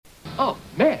Oh,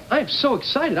 man, I am so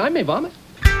excited. I may vomit.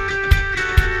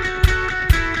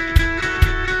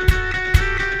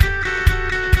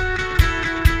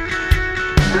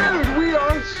 Dude, we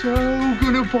are so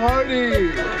gonna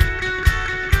party!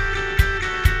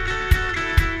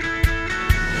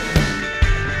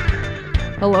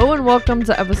 Hello and welcome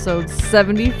to episode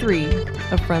 73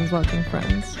 of Friends Watching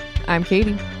Friends. I'm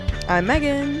Katie. I'm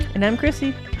Megan. And I'm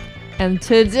Chrissy. And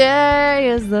today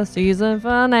is the season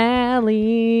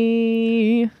finale.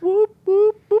 Whoop,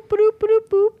 whoop, boop, boop, boop,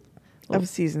 boop. Of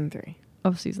season 3.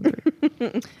 Of season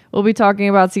 3. We'll be talking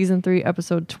about season 3,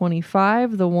 episode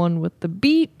 25, the one with the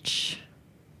beach.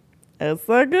 It's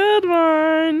a good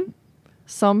one.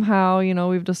 Somehow,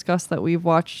 we've discussed that we've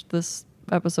watched this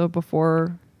episode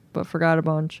before, but forgot a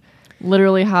bunch.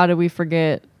 Literally, how did we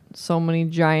forget so many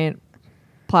giant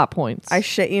plot points? I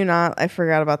shit you not, I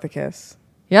forgot about the kiss.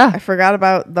 Yeah. I forgot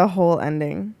about the whole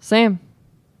ending. Same.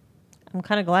 I'm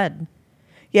kind of glad.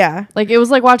 Yeah. Like, it was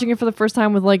like watching it for the first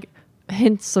time with, like,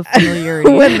 hints of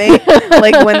familiarity. when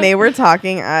they were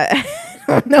talking, I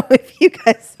don't know if you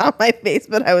guys saw my face,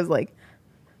 but I was like,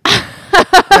 and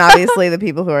obviously the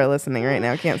people who are listening right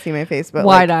now can't see my face, but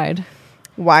wide-eyed.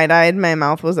 Wide-eyed, my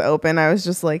mouth was open. I was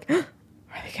just like, are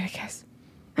they gonna kiss?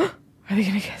 Are they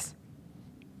gonna kiss?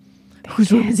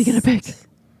 Whose room is he gonna pick?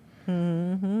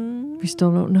 Mm-hmm. We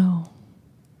still don't know.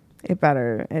 It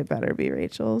better be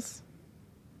Rachel's.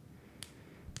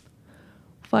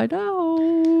 Find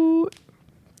out.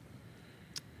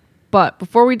 But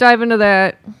before we dive into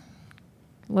that,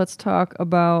 let's talk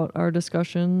about our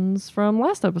discussions from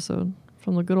last episode,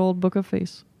 from the good old Book of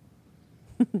Face.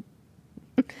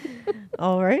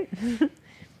 All right.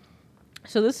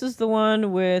 So this is the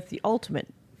one with the ultimate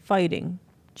fighting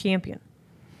champion.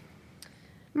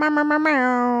 Meow, meow, meow,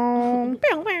 meow.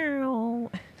 Meow,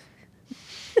 meow.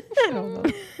 I don't know.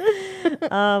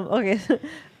 Okay.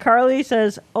 Carly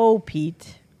says, "Oh,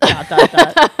 Pete." ...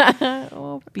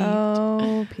 Oh, beat.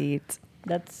 Oh, Pete.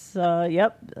 That's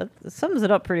yep. That sums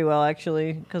it up pretty well,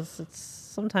 actually, because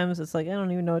sometimes it's like I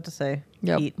don't even know what to say.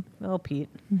 Yep. Pete. Oh, Pete.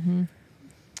 Mm-hmm.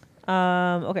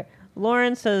 Okay.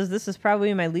 Lauren says this is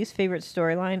probably my least favorite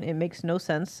storyline. It makes no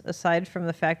sense aside from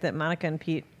the fact that Monica and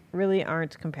Pete really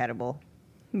aren't compatible.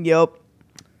 Yup.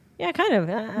 Yeah, kind of.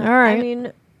 All right. I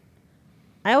mean,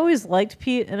 I always liked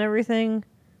Pete and everything,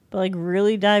 but like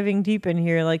really diving deep in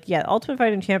here, like Ultimate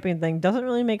Fighting Champion thing doesn't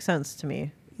really make sense to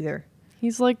me either.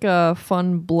 He's like a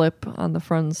fun blip on the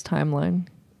Friends timeline.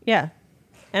 Yeah,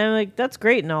 and I'm like, that's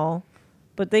great and all,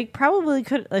 but they probably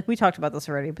could, like we talked about this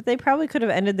already, but they probably could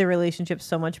have ended their relationship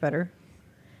so much better.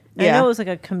 And I know it was like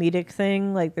a comedic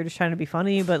thing, like they're just trying to be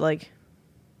funny, but like.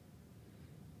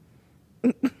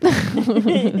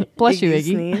 Bless you,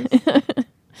 Iggy.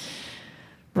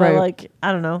 But Right. like,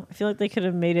 I don't know. I feel like they could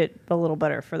have made it a little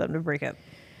better for them to break up.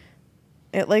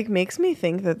 It like makes me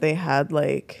think that they had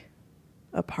like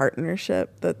a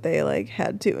partnership that they like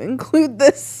had to include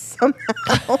this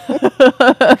somehow.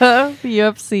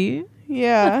 UFC.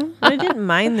 Yeah. I didn't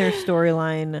mind their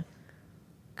storyline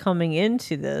coming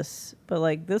into this, but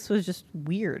like this was just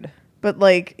weird. But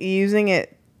like using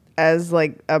it as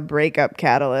like a breakup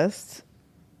catalyst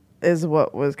is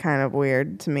what was kind of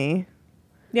weird to me.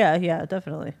 Yeah,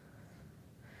 definitely.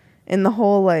 And the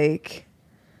whole like,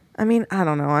 I mean, I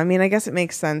don't know. I mean, I guess it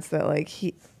makes sense that like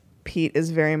Pete is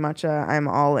very much a I'm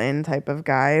all in type of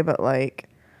guy, but like,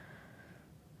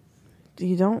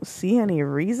 you don't see any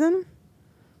reason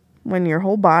when your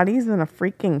whole body's in a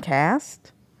freaking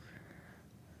cast.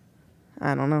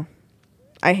 I don't know.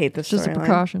 I hate this. It's just a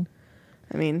precaution.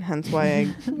 I mean, hence why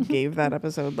I gave that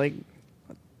episode like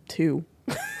 2.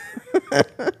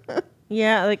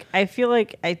 Yeah, like I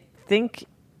think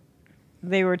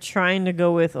they were trying to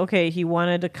go with, okay, he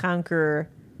wanted to conquer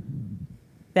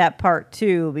that part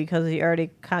too because he already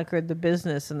conquered the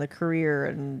business and the career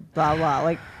and blah blah.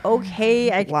 Like, okay,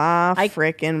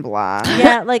 frickin' blah.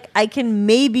 Yeah, like I can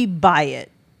maybe buy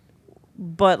it,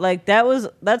 but like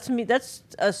that's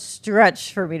a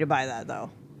stretch for me to buy that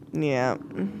though. Yeah.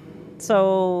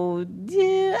 So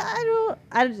yeah,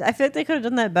 I feel like they could have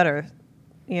done that better.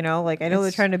 Like I know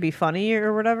they're trying to be funny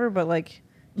or whatever, but like,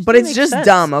 but it's just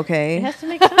dumb, okay? It has to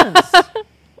make sense.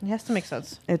 It has to make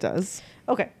sense. It does.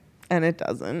 Okay. And it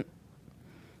doesn't.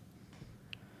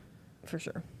 For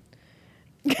sure.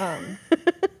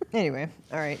 Anyway,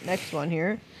 all right, next one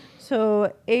here.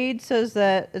 So Aid says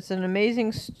that it's an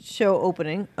amazing show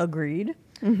opening. Agreed.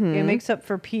 Mm-hmm. It makes up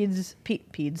for Pete's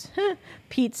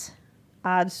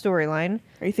odd storyline.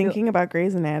 Are you thinking about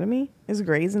Grey's Anatomy? Is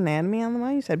Grey's Anatomy on the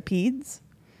mind? You said peds?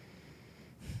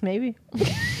 Maybe.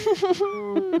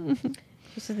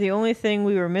 She said the only thing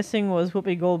we were missing was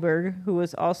Whoopi Goldberg, who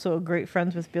was also great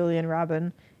friends with Billy and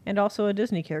Robin, and also a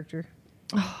Disney character.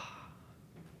 Can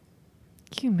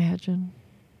you imagine?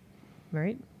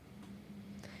 Right?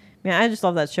 Man, I just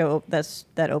love that show.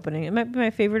 That opening. It might be my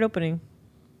favorite opening.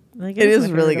 Like, It is my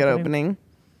a really favorite good opening.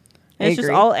 And it's just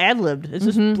all ad-libbed. It's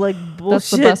just like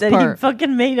bullshit best that part. he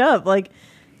fucking made up. Like,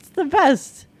 it's the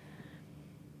best.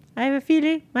 I have a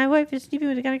feeling my wife is sleeping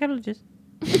with a gynecologist.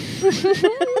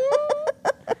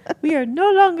 We are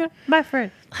no longer my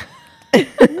friend.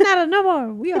 No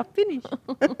more. We are finished.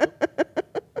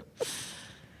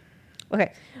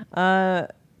 Okay.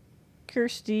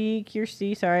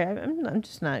 Kirsty. Sorry, I'm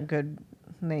just not good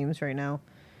names right now.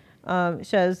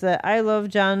 Says that I love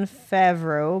Jon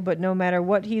Favreau, but no matter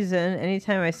what he's in,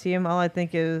 anytime I see him, all I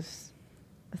think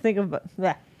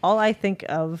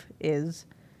of is,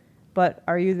 but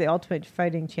are you the ultimate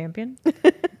fighting champion?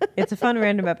 It's a fun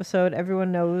random episode.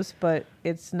 Everyone knows, but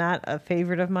it's not a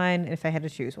favorite of mine if I had to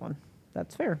choose one.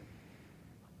 That's fair.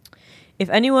 If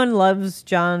anyone loves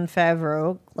Jon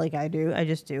Favreau, like I do, I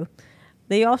just do,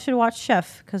 they all should watch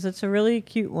Chef, because it's a really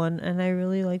cute one, and I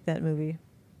really like that movie.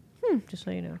 Just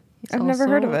so you know. He's I've never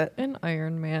heard of also it. An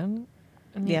Iron Man.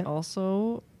 And Yeah. he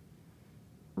also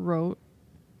wrote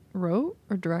or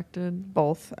directed.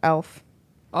 Both. Elf.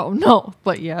 Oh, no,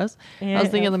 but yes. I was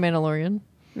thinking Elf. The Mandalorian.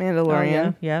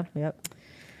 Mandalorian. Oh, yeah. Yep.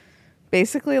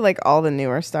 Basically, like all the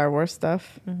newer Star Wars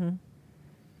stuff.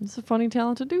 He's a funny,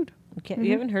 talented dude.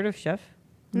 You haven't heard of Chef?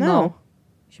 No.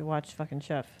 You should watch fucking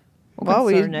Chef. Well,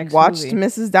 That's we our next watched movie.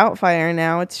 Mrs. Doubtfire.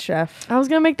 Now it's Chef. I was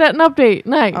going to make that an update.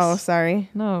 Nice. Oh, sorry.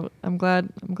 No, I'm glad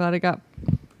I got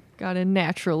in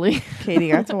naturally.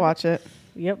 Katie got to watch it.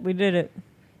 Yep, we did it.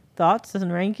 Thoughts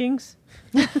and rankings?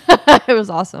 It was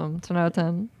awesome. 10 out of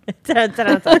 10.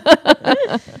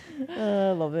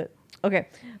 I love it. Okay.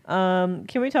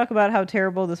 Can we talk about how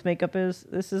terrible this makeup is?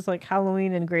 This is like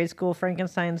Halloween in grade school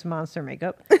Frankenstein's monster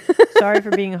makeup. Sorry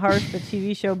for being harsh, but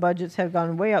TV show budgets have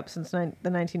gone way up since the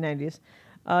 1990s.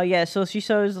 Yeah, so she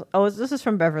shows... Oh, this is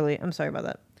from Beverly. I'm sorry about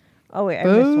that. Oh, wait, I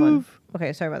missed one.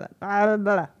 Okay, sorry about that. Blah,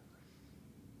 blah, blah.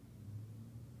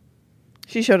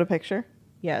 She showed a picture.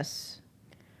 Yes,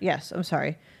 I'm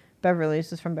sorry. Beverly,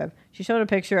 this is from Bev. She showed a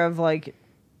picture of, like,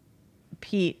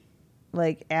 Pete,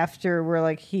 like, after where,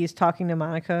 like, he's talking to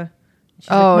Monica. She's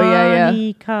yeah.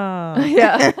 Monica.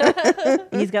 Yeah.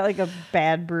 He's got, like, a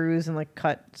bad bruise and, like,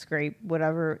 cut, scrape,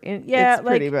 whatever. And, yeah, It's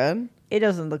like, pretty bad. it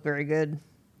doesn't look very good.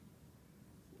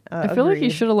 I feel like he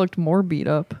agreed. should have looked more beat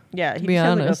up. Yeah, to he be just had,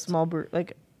 like, a honest. small bruise.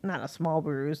 Like, not a small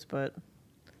bruise, but...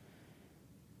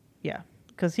 Yeah.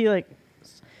 Because he, like...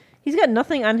 He's got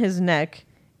nothing on his neck,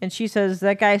 and she says,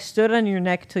 that guy stood on your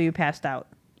neck till you passed out.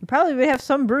 You probably would have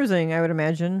some bruising, I would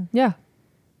imagine. Yeah.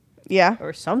 Yeah.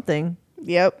 Or something.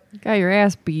 Yep. Got your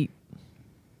ass beat.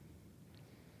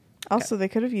 Also, they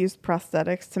could have used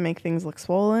prosthetics to make things look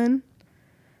swollen.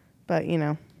 But, you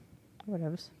know,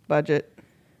 Whatever. budget.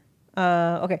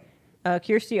 Okay.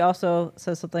 Kirsty also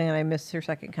says something, and I missed her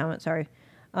second comment. Sorry.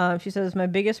 She says, my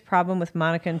biggest problem with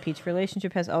Monica and Pete's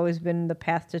relationship has always been the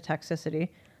path to toxicity.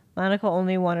 Monica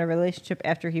only wanted a relationship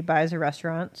after he buys a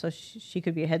restaurant, so she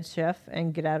could be a head chef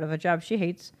and get out of a job she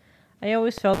hates. I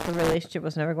always felt the relationship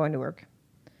was never going to work.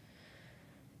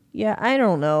 Yeah, I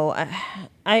don't know.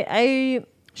 I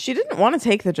She didn't want to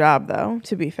take the job, though,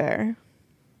 to be fair.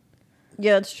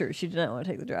 yeah, that's true. She did not want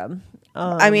to take the job.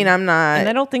 I mean, I'm not... And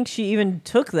I don't think she even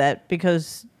took that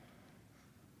because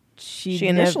She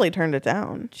initially turned it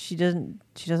down. she doesn't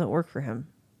work for him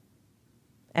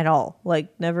at all.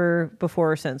 Like, never before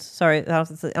or since. Sorry, I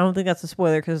don't think that's a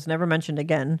spoiler because it's never mentioned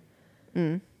again.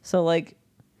 So, like,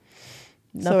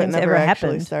 So it nothing's never ever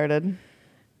actually happened. started.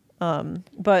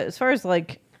 But as far as,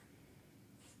 like,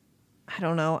 I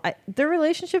don't know. Their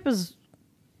relationship is,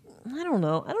 I don't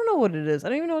know. I don't know what it is. I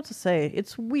don't even know what to say.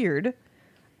 It's weird.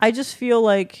 I just feel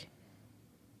like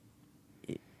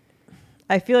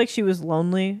she was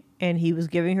lonely and he was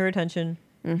giving her attention.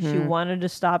 She wanted to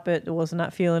stop it. Was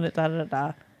not feeling it.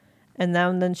 And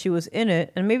then she was in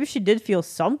it, and maybe she did feel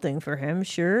something for him,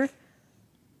 sure.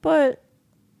 But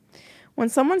When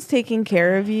someone's taking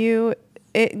care of you,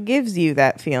 it gives you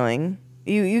that feeling.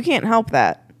 You can't help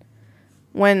that.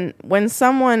 When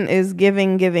someone is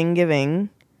giving,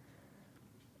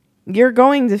 you're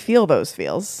going to feel those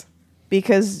feels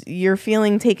because you're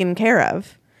feeling taken care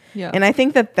of. Yeah. And I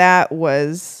think that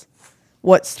was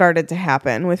what started to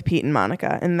happen with Pete and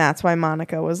Monica. And that's why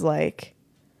Monica was like,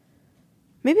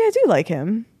 maybe I do like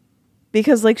him.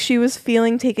 Because, like, she was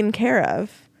feeling taken care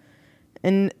of.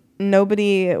 And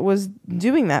nobody was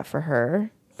doing that for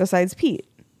her besides Pete,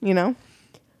 you know?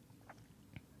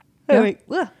 anyway,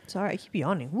 sorry, I keep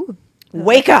yawning. Woo.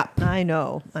 Wake up. I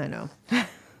know.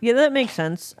 Yeah, that makes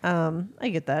sense. I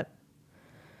get that.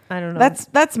 I don't know.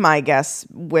 That's my guess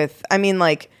with, I mean,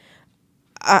 like,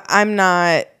 I'm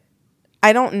not,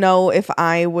 I don't know if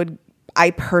I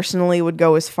personally would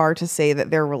go as far to say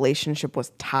that their relationship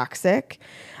was toxic.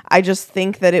 I just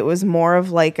think that it was more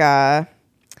of like a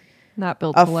Not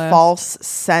built to last. false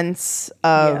sense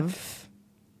of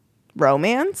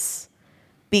romance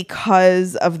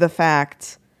because of the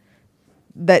fact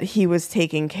that he was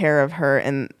taking care of her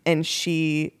and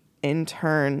she in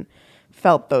turn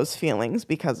felt those feelings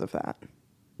because of that.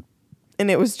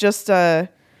 And it was just a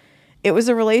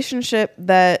relationship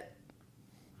that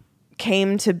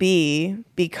came to be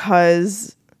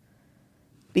because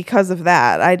of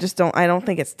that. I don't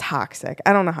think it's toxic.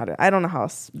 I don't know how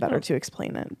else better to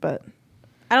explain it, but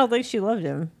I don't think she loved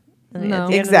him. At the No. end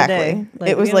of the exactly.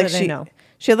 day. It was at the like end of the day,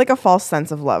 she had like a false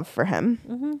sense of love for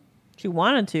him. she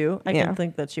wanted to. I Yeah. can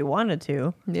think that she wanted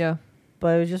to, Yeah.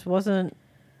 but it just wasn't.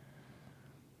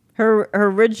 Her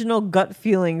original gut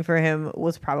feeling for him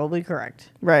was probably correct,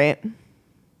 Right.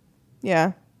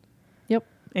 Yeah. Yep.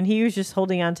 and he was just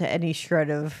holding on to any shred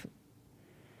of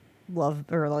love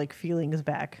or like feelings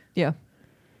back. Yeah.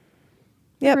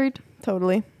 Yep. Agreed.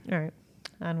 Totally. All right,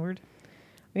 onward.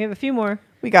 We have a few more.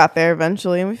 We got there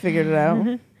eventually and we figured it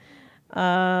out.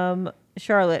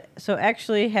 Charlotte. So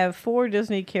actually have 4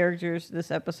 Disney characters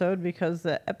this episode because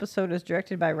the episode is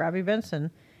directed by Robbie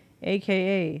Benson,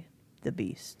 aka the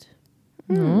Beast.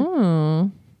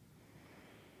 Mm.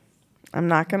 I'm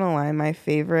not going to lie. My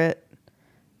favorite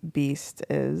Beast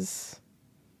is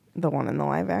the one in the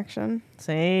live action.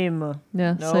 Same.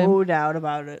 Yeah. No Same. doubt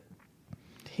about it.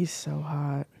 He's so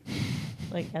hot.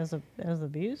 Like as the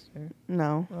Beast? Or?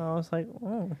 No. I was like,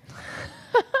 oh.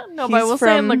 No, but I He's will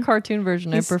say in the from- cartoon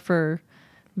version, I he's- prefer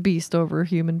Beast over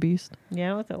Human Beast.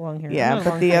 Yeah, I like that long hair. I'm Yeah, not a but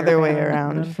long the hair other way fan,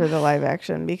 around man. for the live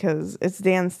action because it's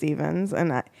Dan Stevens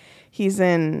and he's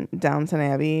in Downton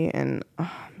Abbey and oh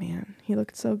man, he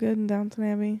looked so good in Downton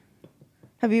Abbey.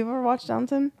 Have you ever watched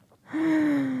Downton?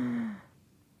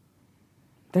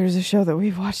 There's a show that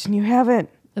we've watched and you haven't.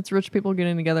 It's rich people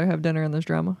getting together, have dinner, and there's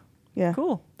drama. Yeah.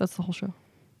 Cool. That's the whole show.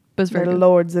 But it's very They're good.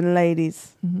 lords and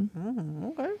ladies.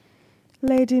 Okay.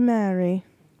 Lady Mary.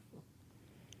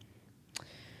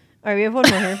 All right, we have one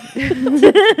more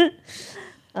here.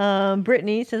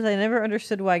 Brittany says, I never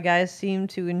understood why guys seem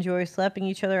to enjoy slapping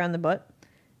each other on the butt,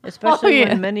 especially yeah.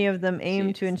 when many of them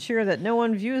aim to ensure that no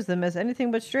one views them as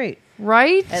anything but straight.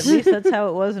 Right? At least that's how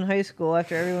it was in high school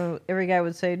after every guy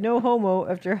would say, no homo,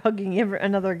 after hugging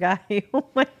another guy. Oh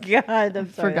my God.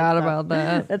 I'm sorry. Forgot that's not- about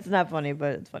that. That's not funny,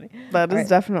 but it's funny. That is All right.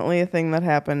 definitely a thing that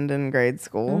happened in grade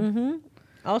school.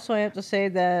 Also, I have to say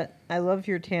that I love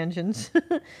your tangents.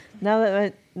 now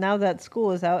that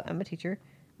school is out, I'm a teacher.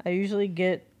 I usually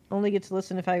only get to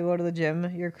listen if I go to the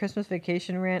gym. Your Christmas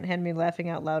vacation rant had me laughing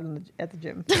out loud at the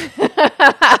gym.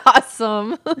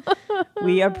 Awesome.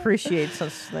 We appreciate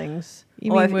such things.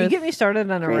 You Oh, mean if you with get me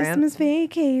started on a rant. Christmas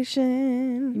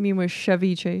vacation. You mean with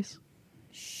Chevy Chase?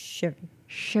 Chevy.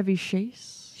 Chevy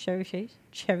Chase? Chevy Chase?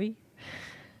 Chevy?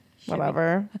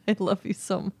 Whatever. I love you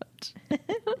so much.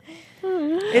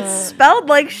 It's spelled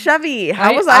like Chevy.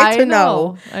 How I- was I to I know?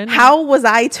 know. I know. How was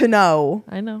I to know?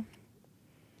 I know.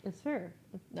 It's fair.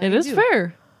 Now It you is do.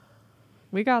 fair.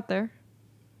 We got there.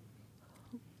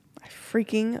 I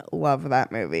freaking love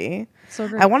that movie. So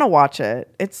great. I want to watch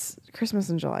it. It's Christmas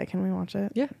in July. Can we watch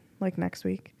it? Yeah. Like next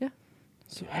week? Yeah.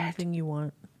 Do anything you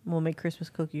want. We'll make Christmas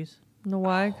cookies. Know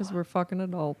why? Because we're fucking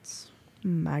adults.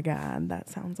 My God, that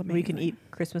sounds amazing. We can eat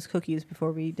Christmas cookies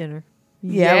before we eat dinner.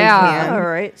 Yeah, we can. All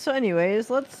right. So, anyways,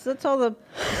 that's all the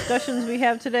discussions we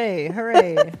have today.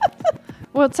 Hooray!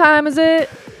 What time is it?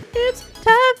 It's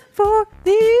time for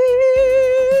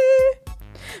the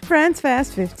Friends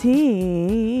Fast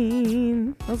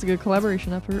 15. That was a good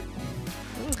collaboration effort.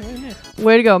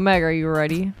 Way to go, Meg. Are you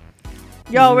ready?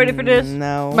 Y'all ready for this?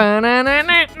 No.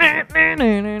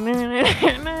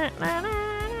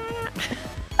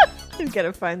 You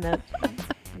gotta find that.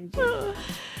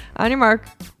 On your mark.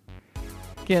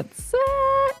 Get set.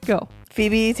 Go.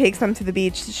 Phoebe takes them to the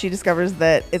beach. She discovers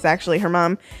that it's actually her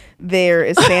mom. There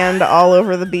is sand all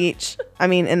over the beach. I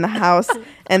mean, in the house.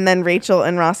 And then Rachel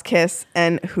and Ross kiss.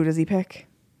 And who does he pick?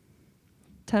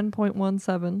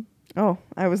 10.17. Oh,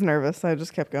 I was nervous. I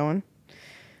just kept going.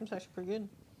 That's actually pretty good.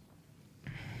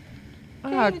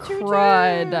 Ah, it's your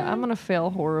crud. turn. I'm going to fail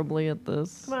horribly at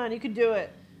this. Come on, you can do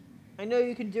it. I know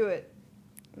you can do it.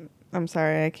 I'm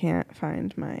sorry, I can't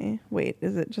find my... Wait,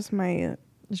 is it just my...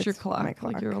 It's your it's clock, my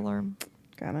clock. like your alarm.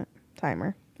 Got it.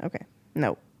 Timer. Okay.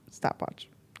 No. Stopwatch.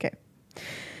 Okay.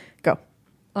 Go.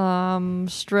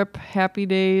 Strip Happy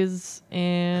Days,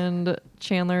 and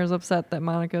Chandler is upset that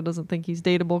Monica doesn't think he's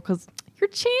dateable because you're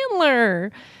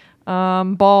Chandler.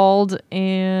 Bald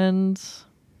and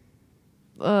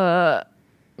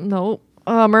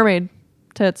mermaid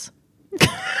tits.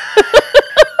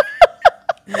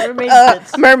 Mermaid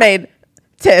tits. Mermaid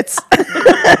tits.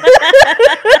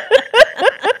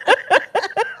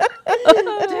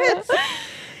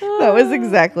 That was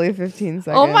exactly 15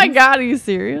 seconds. Oh my god, are you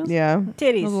serious? Yeah. That was a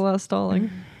Titties. lot of stalling.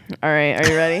 All right, are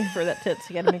you ready? For that tits.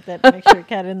 You gotta make sure it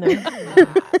got in there.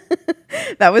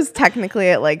 That was technically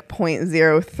at like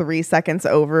 0.03 seconds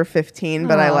over 15,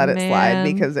 but I Aw, let it slide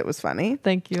man. because it was funny.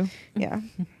 Thank you. Yeah.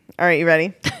 All right, you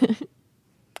ready?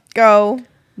 Go.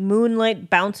 Moonlight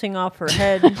bouncing off her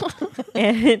head,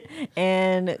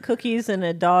 and cookies in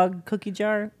a dog cookie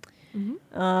jar.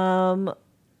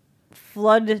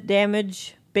 Flood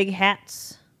damage, big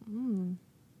hats.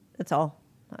 That's all.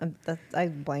 I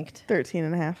blanked. 13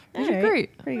 and a half. You did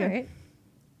great. Pretty good. Alright.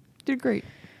 You did great.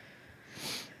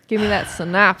 Give me that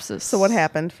synopsis. So what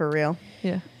happened for real?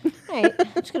 Yeah. Alright, I'm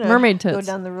just gonna Mermaid go tits.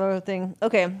 down the road thing.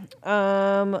 Okay.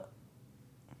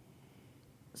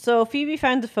 So Phoebe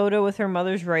finds a photo with her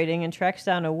mother's writing and tracks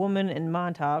down a woman in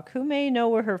Montauk who may know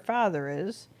where her father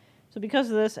is. So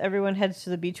because of this, everyone heads to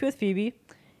the beach with Phoebe,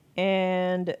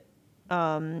 and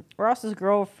Ross's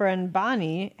girlfriend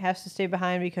Bonnie has to stay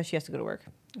behind because she has to go to work.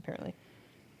 Apparently,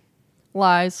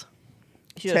 Lies.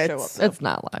 she does show up. Tits. though. It's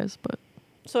not lies, but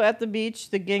So at the beach,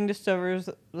 the gang discovers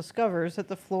that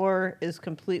the floor is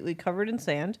completely covered in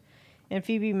sand, and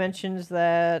Phoebe mentions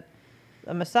that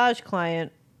a massage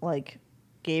client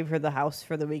gave her the house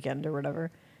for the weekend or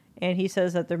whatever, and he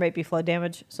says that there might be flood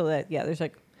damage. So that there's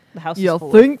the house is You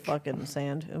full think? of fucking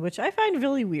sand, which I find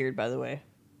really weird. By the way,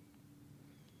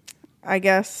 I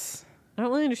guess I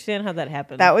don't really understand how that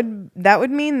happened. that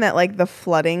would mean that like the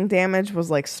flooding damage was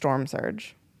like storm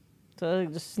surge. So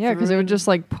just yeah, because it would just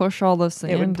push all the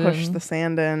sand. It would push in. the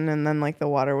sand in, and then like the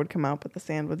water would come out, but the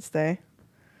sand would stay.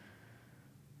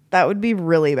 That would be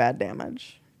really bad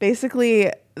damage.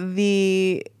 Basically,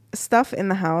 the stuff in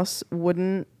the house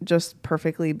wouldn't just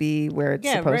perfectly be where it's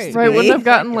supposed to Right, be. wouldn't have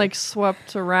gotten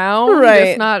swept around, Right.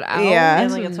 just not out. Yeah.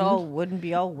 and it's all wouldn't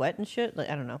be all wet and shit. I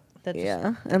don't know. That just,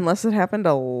 Yeah, unless it happened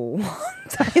a long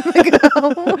time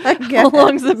ago. I guess. How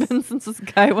long's it been since this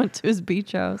guy went to his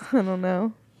beach house? I don't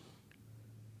know.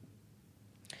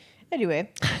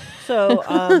 Anyway,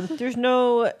 so there's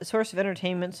no source of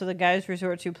entertainment, so the guys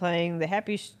resort to playing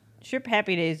the Strip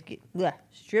Happy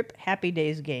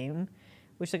Days game,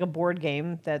 which is like a board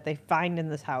game that they find in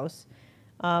this house.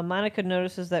 Monica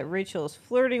notices that Rachel is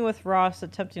flirting with Ross,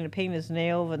 attempting to paint his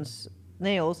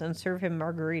nails and serve him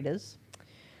margaritas.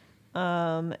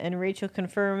 And Rachel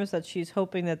confirms that she's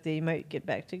hoping that they might get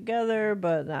back together,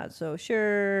 but not so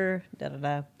sure.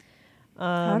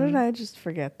 How did I just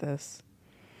forget this?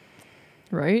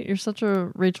 Right? You're such a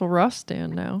Rachel Ross stan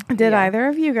now. Did Yeah. either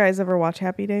of you guys ever watch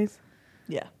Happy Days?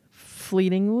 Yeah.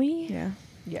 Fleetingly? Yeah,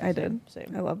 Yeah, I same, did.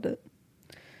 same. I loved it.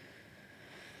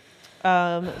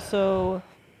 So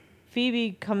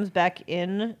Phoebe comes back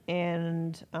in,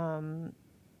 and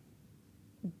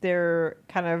they're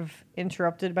kind of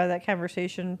interrupted by that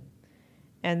conversation.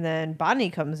 And then Bonnie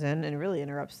comes in and really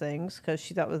interrupts things because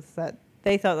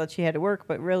they thought that she had to work,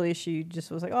 but really she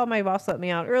just was like, "Oh, my boss let me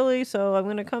out early, so I'm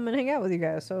gonna come and hang out with you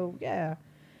guys." So yeah.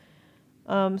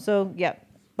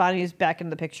 Bonnie's back in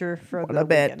the picture for What the a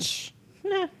weekend. bitch.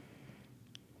 Nah.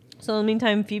 So in the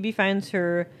meantime, Phoebe finds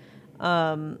her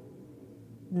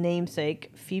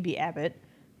namesake, Phoebe Abbott,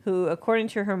 who, according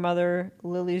to her mother,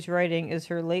 Lily's writing, is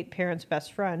her late parents'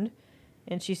 best friend,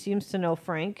 and she seems to know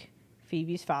Frank,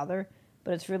 Phoebe's father,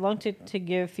 but it's reluctant to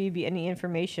give Phoebe any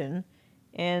information.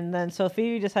 And then so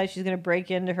Phoebe decides she's going to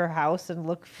break into her house and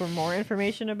look for more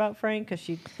information about Frank because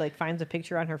she finds a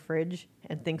picture on her fridge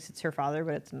and thinks it's her father,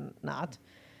 but it's not.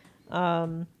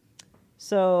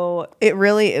 So It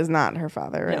really is not her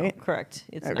father, right? no, correct.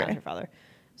 It's not Okay. her father.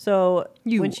 So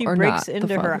You when she are breaks not the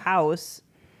into her father. house,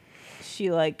 she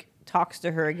talks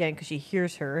to her again because she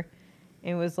hears her,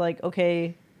 and was like,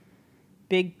 "Okay,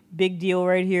 big deal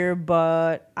right here,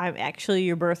 but I'm actually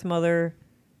your birth mother,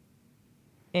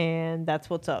 and that's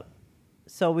what's up."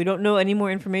 So we don't know any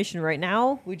more information right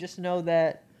now. We just know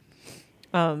that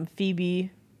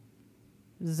Phoebe,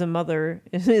 the mother,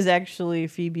 is actually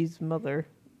Phoebe's mother.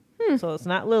 So it's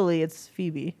not Lily, it's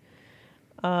Phoebe.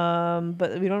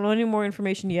 But we don't know any more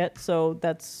information yet, so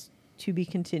that's to be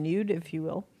continued, if you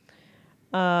will.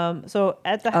 So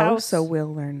at the house, so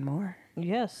we'll learn more.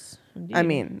 yes, indeed. I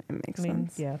mean, it makes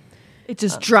sense. yeah. It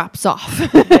just drops off.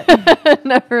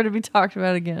 Never to be talked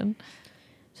about again.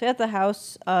 So at the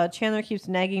house, Chandler keeps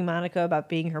nagging Monica about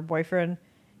being her boyfriend.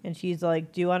 And she's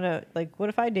like, do you want to, like, what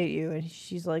if I date you? And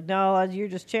she's like, no, you're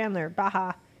just Chandler.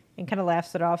 Baha. And kind of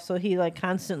laughs it off. So he, like,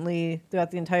 constantly throughout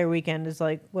the entire weekend is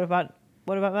like, what about,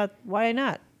 why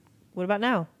not? What about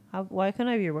now? Why couldn't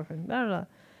I be your boyfriend? Blah, blah, blah.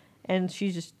 And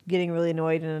she's just getting really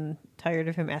annoyed and tired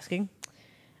of him asking.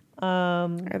 Are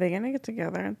they going to get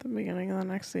together at the beginning of the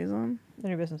next season? None of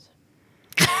your business.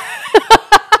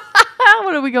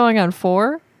 What are we going on,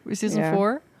 4? Season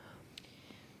 4?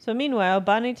 So meanwhile,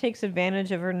 Bonnie takes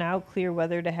advantage of her now clear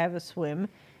weather to have a swim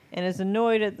and is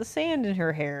annoyed at the sand in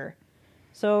her hair.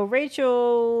 So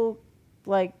Rachel,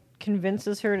 like,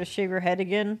 convinces her to shave her head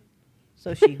again.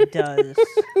 So she does.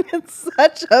 It's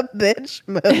such a bitch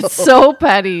move. It's so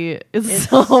petty. It's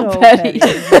so petty.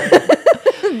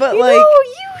 But, you like... know,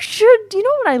 you should... You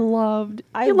know what I loved?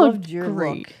 I You loved looked your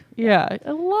great. look. Yeah,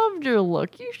 I loved your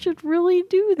look. You should really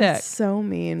do that. It's so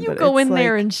mean, you but go it's in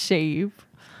there like, and shave.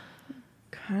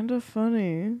 kind of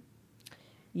funny.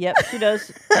 Yep, she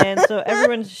does. And so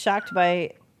everyone's shocked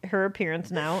by her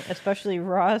appearance now, especially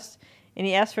Ross. And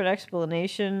he asks for an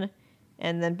explanation.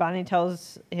 And then Bonnie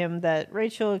tells him that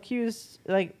Rachel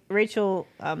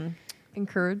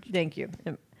Encouraged. thank you.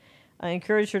 I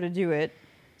encouraged her to do it.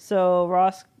 So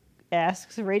Ross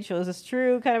asks Rachel, is this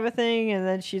true, kind of a thing? And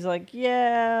then she's like,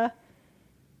 yeah.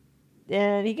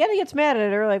 And he kind of gets mad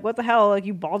at her, like, what the hell? Like,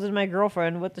 you balded my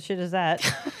girlfriend. What the shit is that?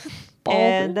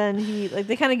 And then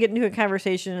they kind of get into a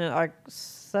conversation, like,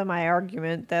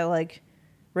 semi-argument that, like,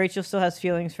 Rachel still has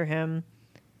feelings for him.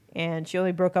 And she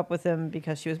only broke up with him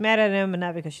because she was mad at him and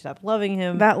not because she stopped loving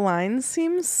him. That line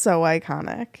seems so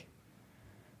iconic.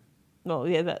 Well,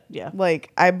 yeah.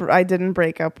 Like, I didn't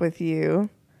break up with you.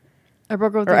 I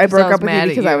broke up with Or you I because broke was up with you mad at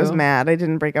because I was mad. I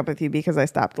didn't break up with you because I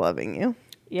stopped loving you.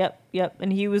 Yep.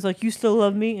 And he was like, you still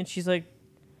love me? And she's like,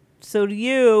 so do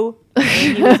you.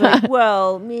 And he was like,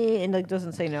 well, me. And, like,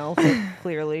 doesn't say no. So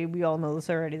clearly. We all know this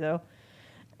already, though.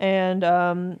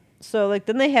 And so, like,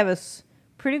 then they have a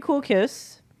pretty cool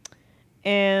kiss.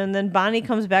 And then Bonnie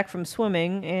comes back from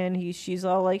swimming. And she's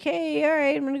all like, hey, all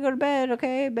right, I'm going to go to bed.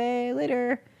 Okay, bye,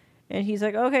 later. And he's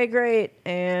like, okay, great.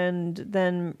 And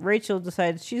then Rachel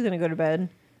decides she's going to go to bed.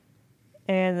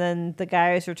 And then the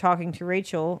guys are talking to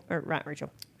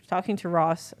talking to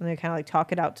Ross. And they kind of like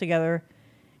talk it out together.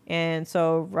 And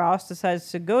so Ross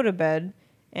decides to go to bed.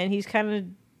 And he's kind of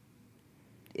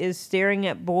is staring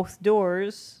at both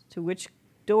doors to which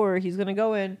door he's going to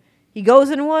go in. He goes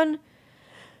in one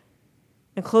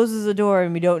and closes the door.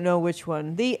 And we don't know which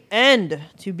one. The end.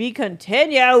 To be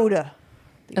continued.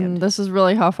 And this is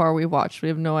really how far we watched. We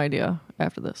have no idea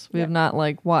after this. We have not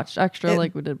like watched extra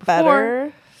like we did before.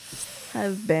 Better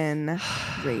have been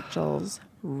Rachel's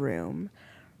room.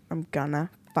 I'm gonna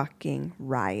fucking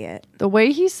riot. The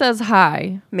way he says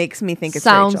hi Makes me think it's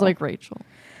sounds Rachel. like Rachel.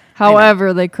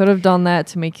 However, they could have done that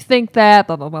to make you think that,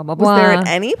 blah, blah, blah, blah, blah. Was there at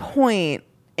any point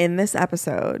in this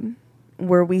episode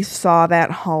where we saw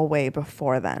that hallway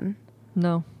before then?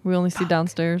 No, we only see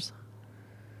downstairs.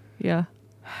 Yeah.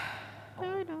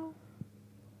 I know.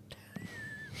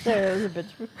 There was a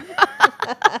bitch.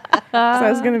 So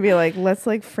I was gonna be like, let's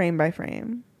like frame by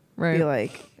frame. Right. Be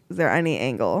like, is there any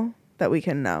angle that we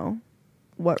can know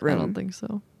what room? I don't think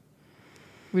so.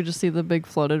 We just see the big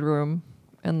flooded room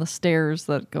and the stairs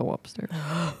that go upstairs.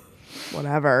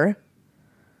 Whatever.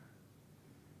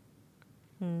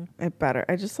 It better.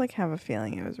 I just like have a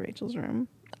feeling it was Rachel's room.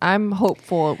 I'm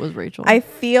hopeful it was Rachel. I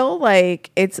feel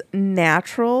like it's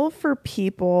natural for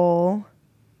people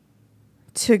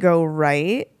to go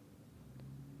right.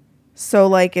 So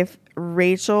like if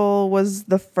Rachel was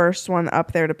the first one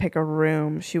up there to pick a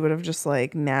room, she would have just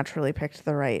like naturally picked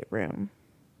the right room.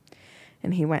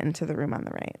 And he went into the room on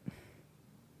the right.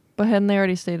 But hadn't they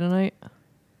already stayed a night?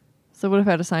 So would have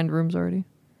had assigned rooms already.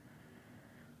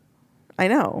 I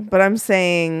know, but I'm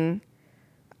saying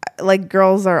like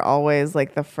girls are always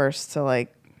like the first to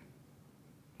like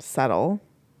settle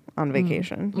on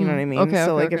vacation. You know what I mean? Okay,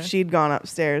 so okay, like if she'd gone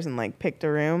upstairs and like picked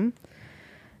a room,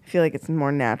 I feel like it's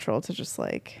more natural to just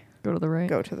like Go to the right.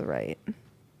 go to the right.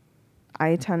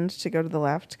 I tend to go to the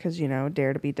left because, you know,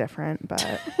 dare to be different, but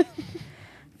I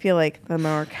feel like the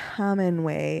more common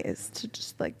way is to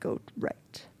just like go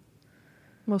right.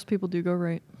 Most people do go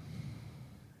right.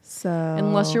 So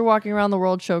Unless you're walking around the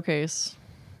World Showcase,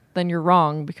 then you're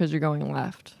wrong because you're going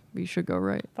left. You should go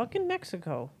right. Fucking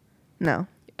Mexico. no,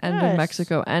 End Yes. in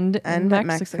Mexico. End in end at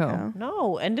Mexico. Mexico.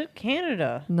 No, end at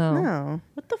Canada. No. No,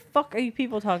 What the fuck are you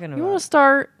people talking about? You want to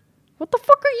start? What the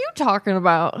fuck are you talking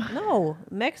about? No,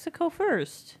 Mexico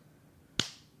first.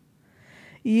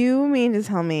 you mean to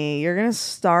tell me you're gonna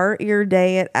start your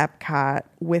day at Epcot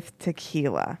with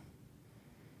tequila?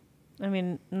 I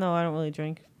mean, no, I don't really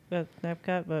drink at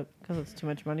Epcot, but because it's too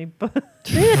much money. But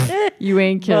You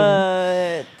ain't kidding.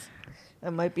 but I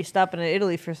might be stopping at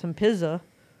Italy for some pizza.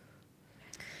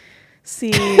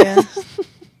 See,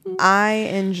 I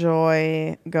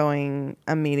enjoy going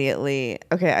immediately.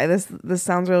 Okay, this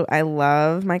sounds real. I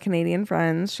love my Canadian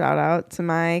friends. Shout out to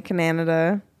my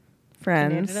Canada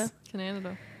friends. Canada?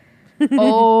 Canada.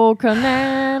 Oh,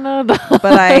 Canada. But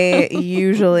I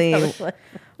usually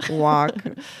walk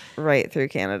right through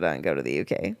Canada and go to the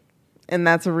UK. And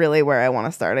that's really where I want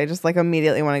to start. I just like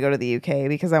immediately want to go to the UK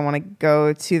because I want to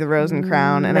go to the Rose and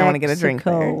Crown and I want to get a drink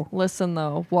there. Listen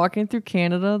though, walking through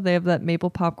Canada, they have that maple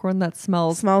popcorn that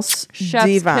smells chef's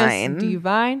divine. kiss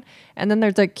divine. And then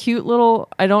there's that cute little,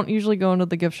 I don't usually go into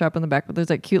the gift shop in the back, but there's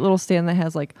that cute little stand that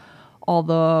has like all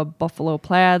the buffalo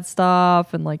plaid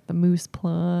stuff and like the moose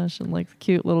plush and like the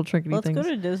cute little trinkety Let's things. go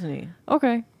to Disney.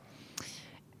 Okay.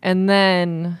 And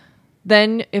then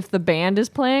if the band is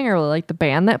playing or like the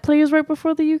band that plays right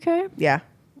before the UK. Yeah.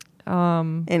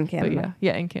 In But Canada.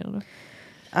 yeah, in Canada.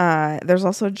 There's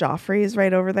also Joffrey's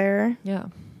right over there. Yeah.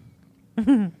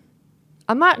 I'm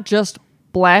not just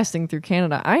blasting through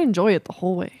Canada. I enjoy it the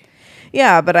whole way.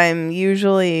 Yeah, but I'm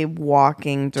usually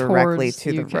walking directly Towards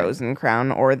to the UK. Rose and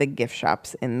Crown or the gift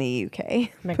shops in the UK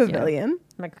pavilion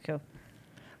Mexico.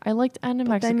 I liked end in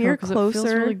Mexico then you're 'cause it feels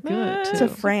closer really good to too.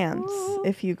 France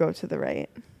if you go to the right.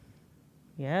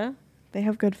 Yeah? They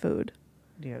have good food.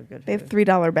 Do you have good They have food?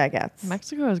 $3 baguettes.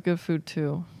 Mexico has good food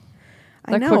too.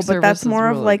 I That know, quick but service that's is more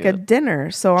of really like a good.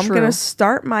 dinner. So I'm True. going to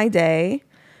start my day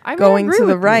I going agree to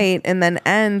the with you. right and then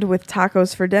end with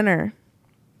tacos for dinner.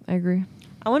 I agree.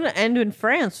 I want to end in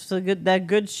France. So that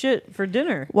good shit for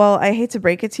dinner. Well, I hate to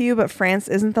break it to you, but France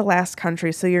isn't the last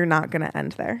country, so you're not going to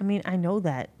end there. I mean, I know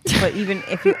that. But even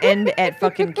if you end at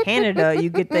fucking Canada, you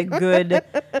get the good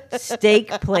steak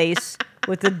place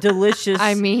with the delicious.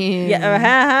 I mean, yeah,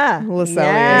 ha ha. La Celle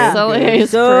Yeah. Sully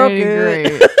is So pretty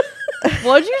good. great.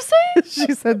 What'd you say?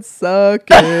 She said, suck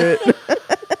it.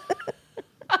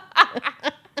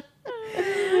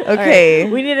 Okay.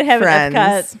 We need to have friends. an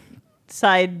Epcot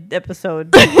side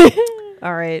episode.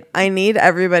 All right. I need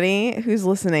everybody who's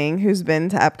listening, who's been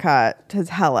to Epcot, to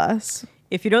tell us.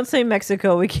 If you don't say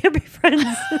Mexico, we can't be friends.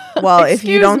 Well, if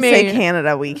you Excuse don't me. say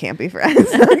Canada, we can't be friends.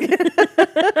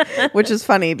 Which is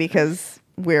funny because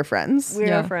we're friends. We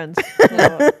Yeah. are friends.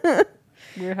 So,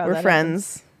 weird how We're that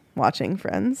friends watching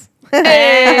Friends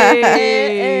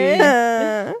Hey.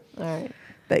 happens. All right.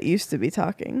 that used to be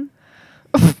talking.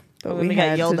 But When we we got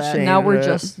had yelled to at. change Now we're it.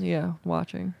 just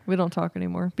watching. We don't talk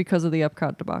anymore because of the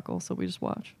Epcot debacle. So we just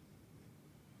watch.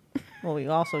 Well, we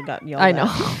also got yelled I know.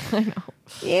 at. I know.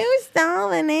 You stole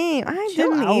the name. I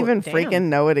Chill didn't out, even damn. freaking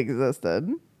know it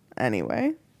existed.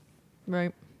 Anyway.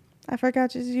 Right. I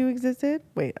forgot you existed.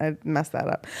 Wait, I messed that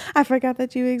up. I forgot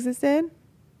that you existed.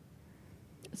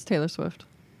 It's Taylor Swift.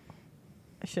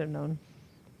 I should have known.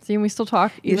 See, and we still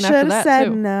talk You even should after have that said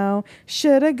too. no.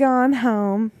 Should have gone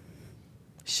home.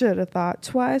 Should have thought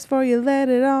twice before you let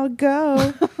it all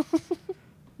go.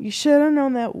 You should have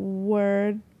known that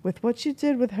word with what you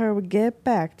did with her would get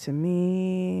back to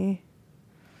me.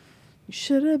 You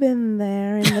should have been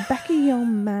there in the back of your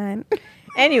mind.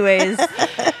 Anyways,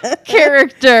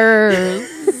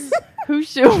 Characters. Who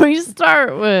should we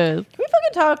start with? can we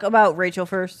fucking talk about Rachel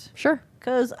first? Sure.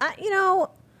 Because, I'm a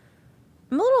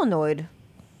little annoyed.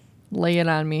 Lay it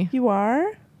on me. You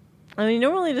are? I mean,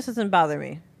 normally this doesn't bother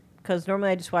me. Because normally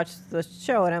I just watch the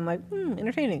show and I'm like,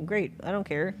 entertaining, great, I don't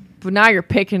care. But now you're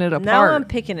picking it apart. Now I'm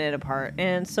picking it apart.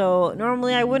 And so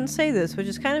normally I wouldn't say this, which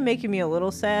is kind of making me a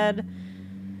little sad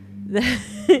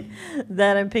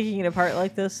that I'm picking it apart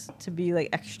like this to be like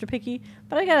extra picky.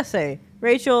 But I gotta say,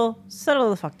 Rachel, settle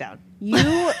the fuck down.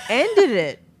 You ended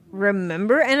it,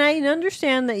 remember? And I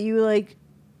understand that you like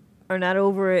are not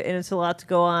over it and it's a lot to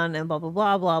go on and blah, blah,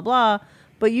 blah, blah, blah.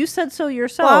 But you said so Blah,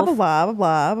 yourself. blah,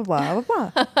 blah, blah, blah,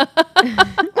 blah, blah.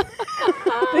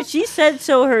 But she said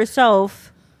so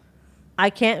herself.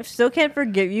 I still can't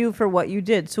forgive you for what you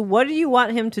did. So what do you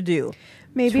want him to do?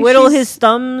 Maybe Twiddle she's- his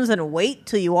thumbs and wait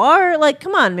till you are? Like,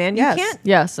 come on, man. Yes. You can't.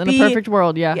 Yes, in be- a perfect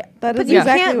world, yeah. That but is you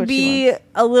exactly can't what she be wants.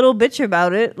 a little bitch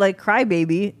about it, like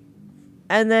crybaby,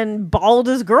 and then bald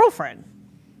his girlfriend.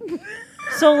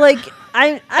 So, like,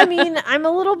 I mean, I'm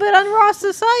a little bit on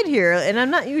Ross's side here, and I'm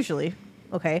not usually.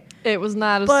 Okay. It was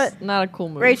not But, not a cool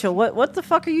move. Rachel, what the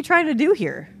fuck are you trying to do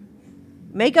here?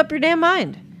 Make up your damn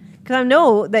mind. Because I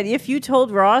know that if you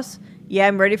told Ross, yeah,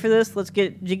 I'm ready for this, let's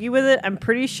get jiggy with it, I'm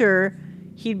pretty sure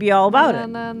he'd be all about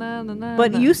it.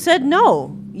 But you said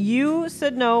no. You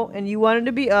said no, and you wanted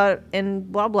to be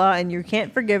and blah, blah, and you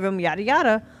can't forgive him, yada,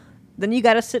 yada. Then you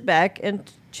got to sit back and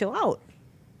chill out.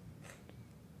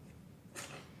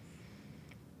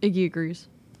 Iggy agrees.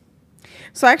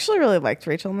 So I actually really liked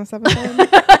Rachel in this episode.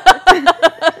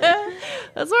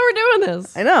 That's why we're doing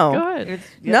this. I know. Go ahead.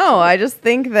 No, I just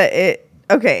think that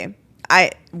okay.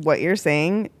 What you're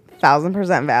saying,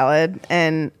 1000% valid,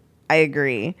 and I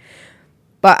agree.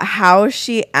 But how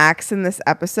she acts in this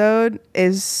episode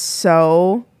is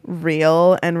so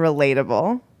real and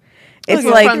relatable. It's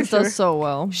Look, like Friends does so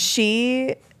well.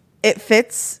 it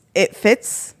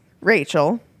fits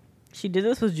Rachel. She did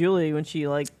this with Julie when she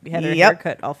like had her Yep.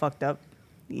 haircut all fucked up.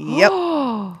 Yep.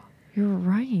 You're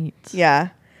right. Yeah.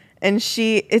 And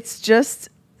it's just,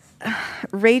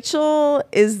 Rachel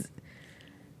is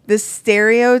the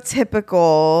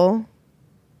stereotypical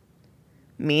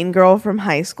mean girl from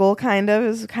high school,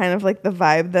 is kind of like the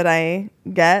vibe that I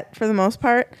get for the most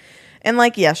part. And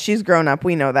like, yes, she's grown up.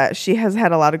 We know that. She has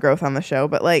had a lot of growth on the show,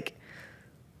 but like,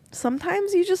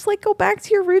 sometimes you just like go back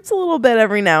to your roots a little bit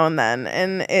every now and then.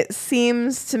 And it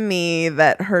seems to me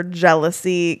that her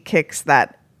jealousy kicks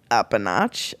that up a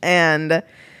notch. And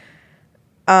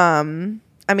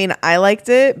I mean, I liked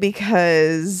it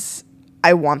because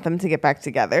I want them to get back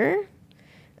together.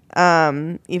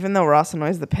 Even though Ross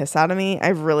annoys the piss out of me, I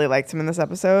really liked him in this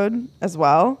episode as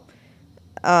well.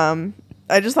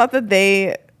 I just thought that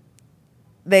they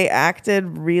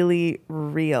acted really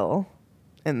real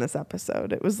in this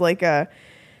episode. It was like a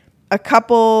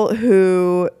couple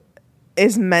who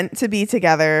is meant to be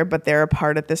together, but they're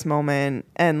apart at this moment,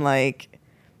 and like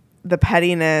the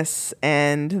pettiness,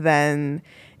 and then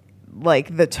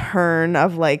like the turn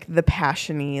of like the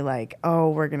passion-y, like, oh,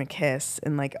 we're gonna kiss,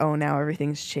 and like, oh, now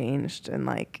everything's changed, and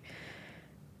like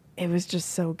it was just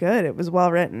so good. It was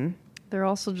well written. They're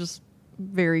also just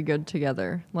very good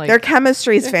together. Like Their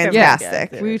chemistry is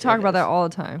fantastic. Yeah. we talk about that all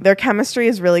the time. Their chemistry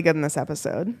is really good in this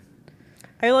episode.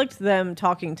 I liked them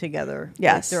talking together.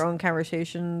 Yes. Like their own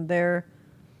conversation there.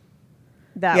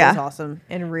 That Yeah. was awesome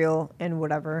and real and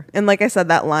whatever. And like I said,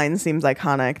 that line seems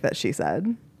iconic that she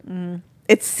said.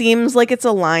 It seems like it's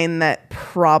a line that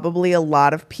probably a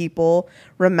lot of people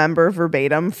remember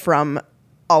verbatim from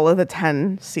all of the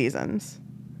 10 seasons.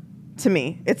 To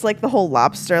me, it's like the whole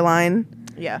lobster line.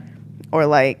 Yeah. Or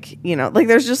like, like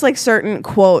there's just like certain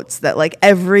quotes that like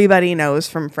everybody knows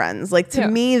from Friends. Like to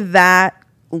me, that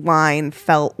line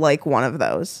felt like one of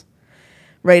those.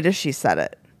 Right as she said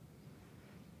it.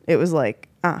 It was like,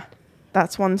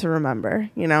 that's one to remember,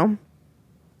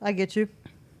 I get you.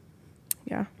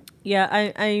 Yeah.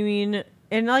 Yeah, I mean,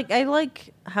 and like I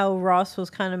like how Ross was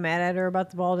kind of mad at her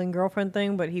about the balding girlfriend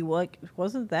thing, but he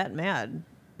wasn't that mad.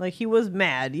 Like he was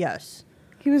mad, yes.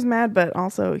 He was mad, but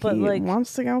also But, he like-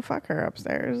 wants to go fuck her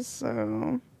upstairs,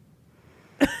 so...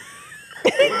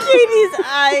 Katie's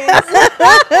eyes.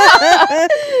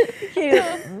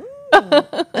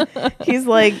 He's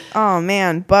like, oh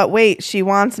man, but wait, she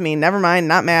wants me. Never mind,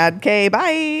 not mad. Okay,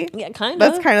 bye. Yeah, kind of.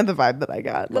 That's kind of the vibe that I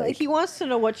got. But Like, he wants to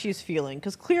know what she's feeling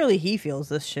because clearly he feels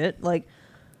this shit. Like,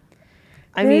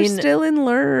 I they're mean, still in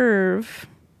Lurve.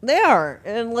 they are,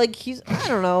 and like I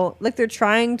don't know, like they're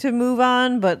trying to move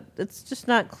on, but it's just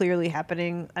not clearly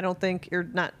happening. I don't think, or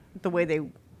not the way they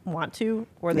want to,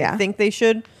 or they Yeah. think they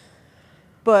should.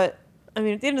 But I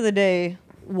mean, at the end of the day,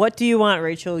 what do you want,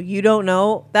 Rachel? You don't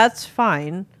know. That's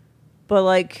fine, but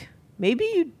like maybe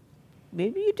you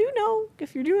do know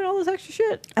if you're doing all this extra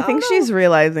shit. I think don't know. she's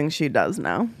realizing she does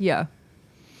now. Yeah.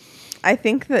 I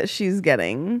think that she's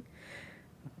getting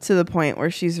to the point where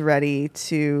she's ready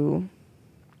to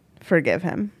forgive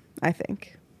him. I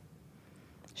think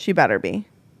she better be.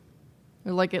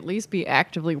 Or like at least be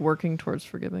actively working towards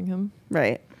forgiving him.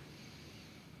 Right.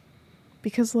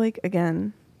 Because, like,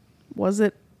 again, was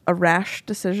it a rash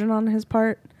decision on his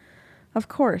part? Of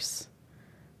course.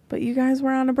 But you guys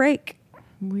were on a break.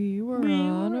 We were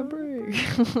on a break.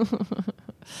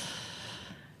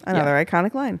 Another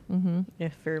iconic line. Mm-hmm. Yeah,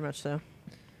 very much so.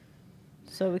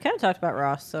 So we kind of talked about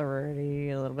Ross already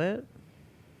a little bit.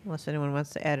 Unless anyone wants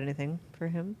to add anything for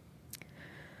him.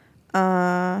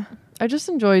 I just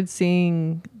enjoyed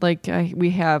seeing, like we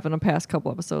have in the past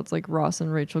couple episodes, like Ross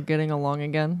and Rachel getting along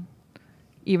again.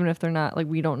 Even if they're not, like,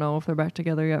 we don't know if they're back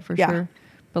together yet for sure.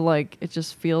 But, like, it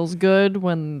just feels good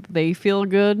when they feel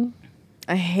good.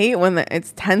 I hate when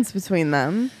it's tense between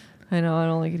them. I know, I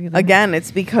don't like it either. Again, it's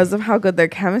because of how good their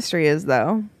chemistry is,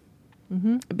 though.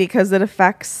 Mm-hmm. Because it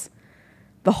affects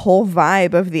the whole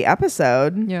vibe of the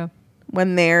episode Yeah.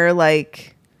 when they're,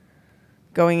 like,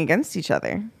 going against each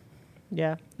other.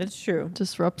 Yeah, it's true.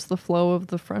 Disrupts the flow of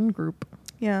the friend group.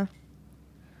 Yeah.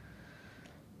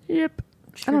 Yep.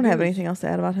 I don't have anything else to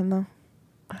add about him, though.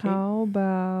 How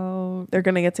about... They're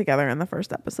going to get together in the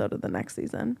first episode of the next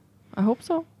season. I hope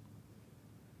so.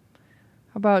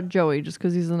 How about Joey? Just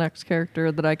because he's the next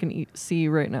character that I can see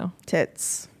right now.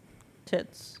 Tits.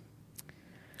 Tits.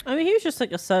 I mean, he was just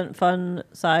like a fun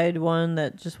side one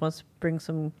that just wants to bring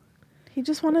some. He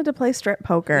just wanted to play strip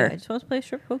poker. Yeah, he just wants to play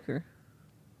strip poker.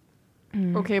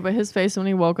 Okay, but his face when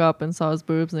he woke up and saw his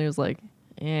boobs and he was like,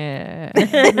 yeah,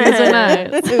 these are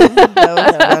nice. That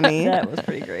was funny. That was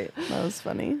pretty great. That was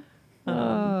funny.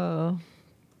 Oh,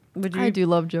 Would you? I do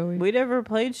love Joey. We never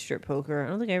played strip poker. I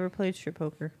don't think I ever played strip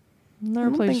poker. Never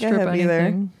don't played think I strip have either.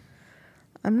 anything.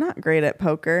 I'm not great at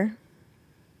poker.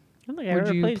 I don't think I Would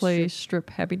ever you played play strip. strip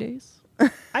Happy Days?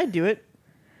 I do it.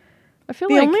 I feel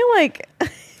The like only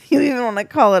if you even want to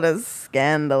call it a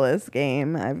scandalous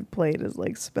game I've played is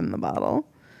like Spin the Bottle.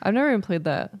 I've never even played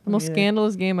that. The most either.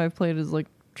 scandalous game I've played is like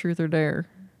Truth or Dare.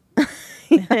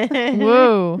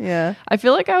 Whoa. Yeah. I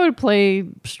feel like I would play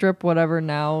strip whatever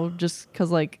now just because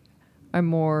like I'm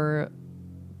more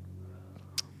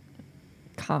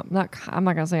I'm not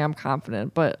gonna say I'm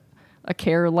confident, but I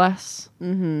care less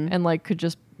and like could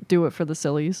just do it for the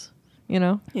sillies, you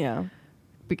know? Yeah.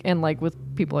 And like with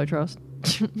people I trust.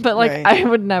 But like Right. I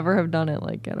would never have done it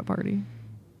like at a party.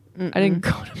 I didn't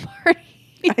go to parties.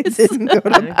 I didn't go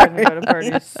to I couldn't go to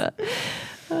parties.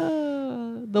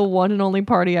 The one and only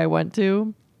party I went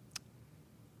to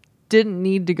didn't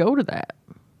need to go to that.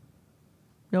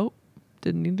 Nope.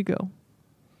 Didn't need to go.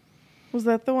 Was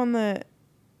that the one that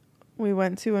we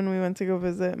went to when we went to go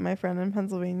visit my friend in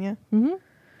Pennsylvania? Mm-hmm.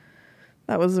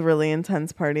 That was a really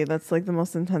intense party. That's like the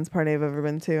most intense party I've ever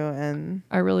been to. And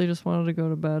I really just wanted to go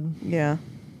to bed. yeah.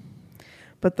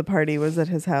 But the party was at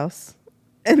his house.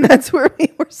 And that's where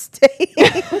we were staying.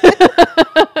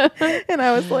 And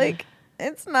I was like,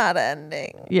 it's not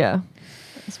ending. Yeah.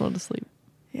 I just wanted to sleep.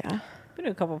 Yeah. Been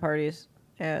to a couple parties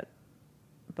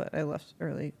but I left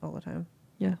early all the time.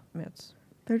 Yeah. Matt's.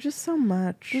 They're just so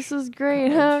much. This is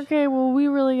great. Okay, well, we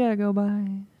really gotta go. Bye.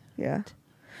 Yeah.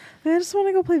 I just want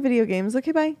to go play video games.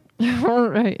 Okay, bye. All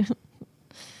right.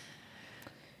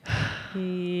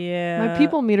 Yeah. My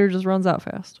people meter just runs out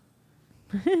fast.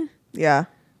 Yeah.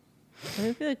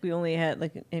 I feel like we only had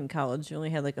like in college, we only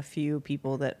had like a few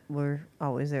people that were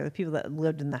always there. The people that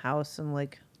lived in the house and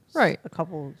like Right. a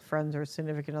couple friends or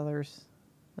significant others.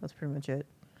 That's pretty much it.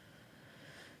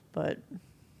 But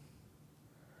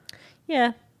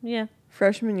yeah.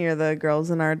 Freshman year, the girls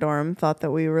in our dorm thought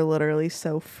that we were literally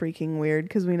so freaking weird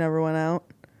because we never went out.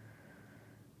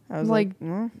 I was like,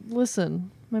 well,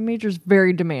 Listen, my major's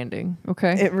very demanding.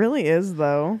 Okay. it really is,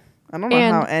 though. I don't know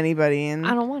And how anybody in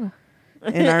I don't wanna.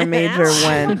 our major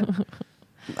went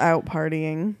out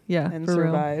partying Yeah. and for real.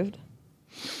 survived.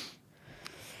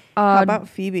 How about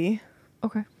Phoebe?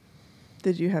 Okay.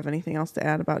 Did you have anything else to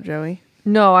add about Joey?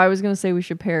 No, I was gonna say we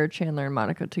should pair Chandler and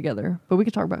Monica together, but we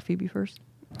could talk about Phoebe first.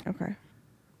 Okay.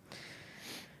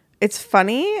 It's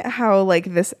funny how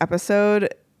like this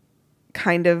episode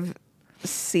kind of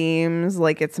seems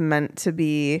like it's meant to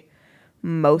be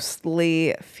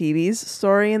mostly Phoebe's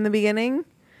story in the beginning.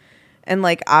 And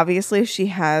like obviously she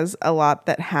has a lot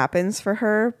that happens for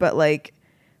her, but like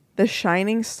the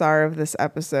shining star of this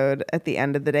episode at the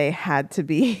end of the day had to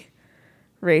be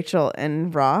Rachel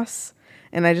and Ross.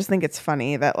 And I just think it's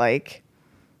funny that like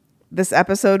this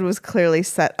episode was clearly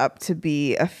set up to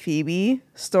be a Phoebe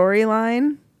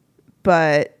storyline,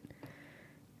 but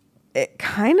it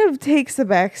kind of takes a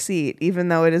back seat, even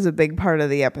though it is a big part of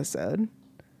the episode.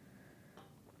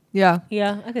 Yeah.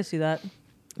 Yeah, I could see that.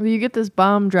 Well, you get this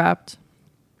bomb dropped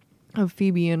of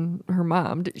Phoebe and her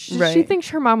mom. Did she Right. thinks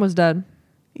her mom was dead?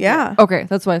 Yeah. Okay,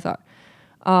 that's what I thought.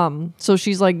 So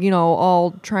she's like,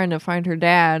 all trying to find her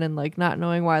dad and like not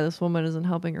knowing why this woman isn't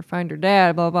helping her find her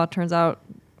dad, blah, blah, blah. Turns out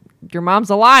your mom's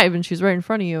alive and she's right in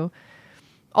front of you.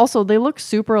 Also, they look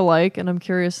super alike, and I'm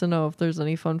curious to know if there's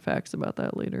any fun facts about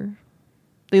that later.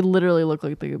 They literally look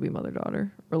like they could be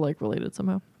mother-daughter or like related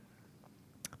somehow.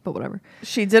 But whatever.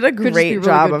 She did a just be great really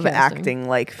job good of casting. acting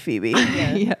like Phoebe.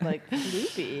 Yeah, Yeah. like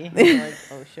loopy. Like,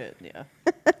 oh shit, yeah.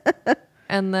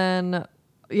 And then,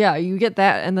 yeah, you get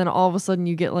that. And then all of a sudden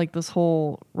you get like this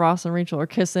whole Ross and Rachel are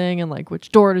kissing and like,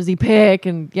 which door does he pick?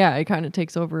 And yeah, it kind of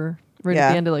takes over right at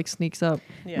Yeah. the end. It like sneaks up.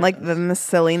 Yeah. Like then the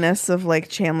silliness of like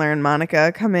Chandler and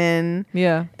Monica come in,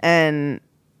 Yeah. and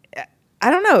I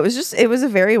don't know. It was a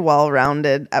very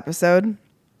well-rounded episode.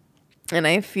 And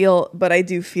I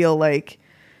do feel like,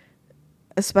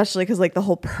 especially because like the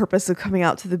whole purpose of coming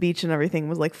out to the beach and everything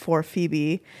was like for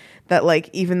Phoebe, that like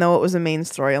even though it was a main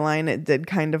storyline, it did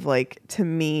kind of like, to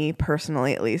me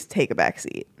personally at least, take a back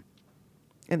seat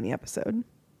in the episode.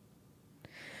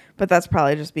 But that's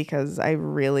probably just because I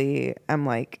really am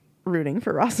like rooting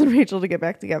for Ross and Rachel to get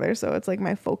back together, so it's like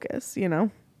my focus, you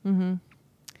know. Mm-hmm.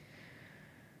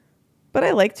 But But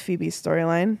I liked Phoebe's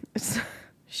storyline.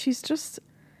 She's just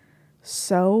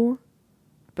so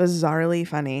bizarrely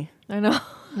funny. I know.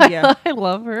 Yeah. I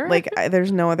love her. Like,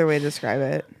 there's no other way to describe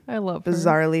it. I love her.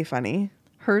 Bizarrely funny.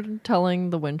 Her telling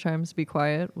the wind chimes to be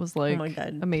quiet was like Oh my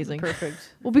God. amazing.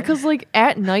 Perfect. Well, because like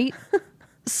at night,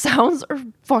 sounds are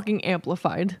fucking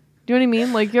amplified. Do you know what I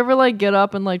mean? Like you ever like get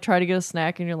up and like try to get a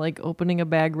snack and you're like opening a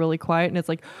bag really quiet and it's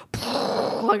like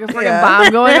like a freaking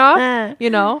bomb going off. You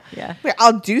know? Yeah. Wait,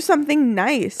 I'll do something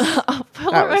nice. Fill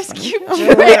That our was ice funny. cube Fill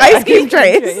tray. the ice cube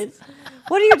trays.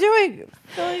 What are you doing?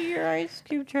 Filling your ice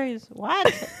cube trays.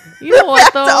 What? You know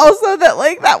what though? Also, that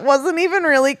like that wasn't even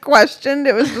really questioned.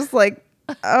 It was just like,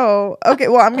 oh, okay.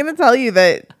 Well, I'm gonna tell you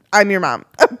that I'm your mom.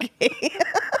 Okay.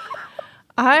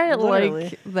 I Literally.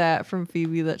 like that from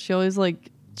Phoebe that she always like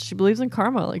she believes in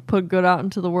karma. Like put good out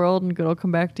into the world and good will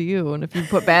come back to you. And if you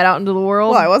put bad out into the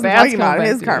world, Well, I wasn't bad's talking coming about back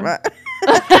his to karma.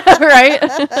 you. Right?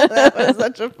 That was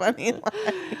such a funny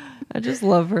line. I just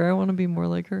love her. I want to be more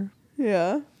like her.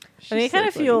 Yeah. I mean, I kind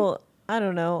of feel, I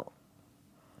don't know.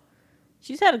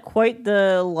 She's had quite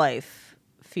the life.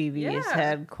 Phoebe has Yeah.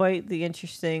 had quite the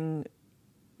interesting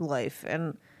life.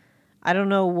 And I don't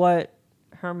know what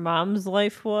her mom's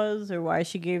life was or why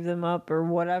she gave them up or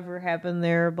whatever happened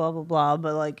there, blah, blah, blah.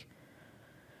 But, like,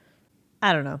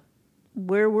 I don't know.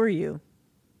 Where were you?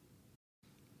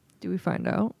 Do we find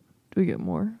out? Do we get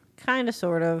more? Kind of,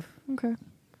 sort of. Okay.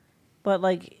 But,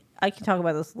 like, I can talk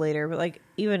about this later. But, like,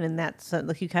 even in that sense,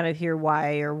 like, you kind of hear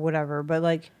why or whatever. But,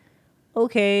 like,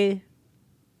 okay.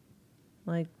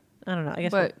 Like, I don't know. I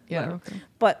guess. But yeah, whatever. okay.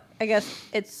 But I guess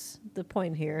it's the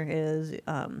point here is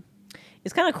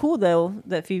it's kind of cool though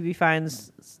that Phoebe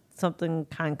finds something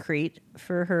concrete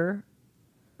for her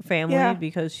family Yeah.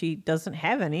 because she doesn't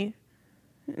have any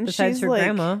And besides she's her like,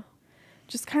 grandma.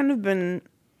 just kind of been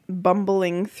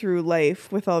bumbling through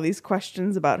life with all these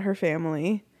questions about her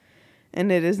family.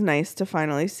 And it is nice to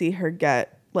finally see her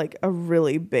get like a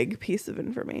really big piece of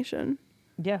information.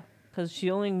 Yeah, because she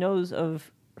only knows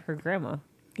of her grandma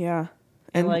Yeah.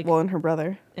 And like- well, and her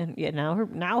brother, and yeah now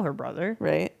her brother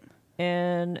right?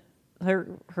 and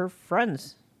her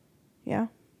friends. Yeah.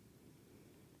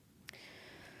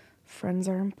 Friends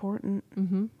are important.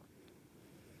 Mm-hmm.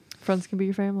 Friends can be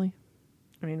your family.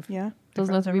 I mean, Yeah. my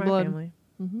Doesn't friends have to are be my blood. family.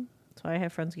 Mm-hmm. That's why I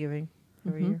have Friendsgiving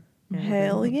every Mhm. year. And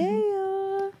Hell everything.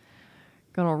 yeah.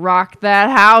 Gonna rock that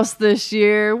house this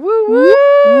year. Woo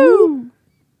woo!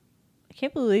 I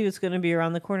can't believe it's going to be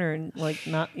around the corner and like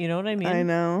not, you know what I mean? I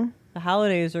know. The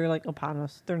holidays are like upon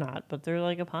us. They're not, but they're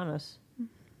like upon us.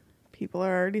 People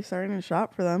are already starting to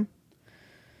shop for them.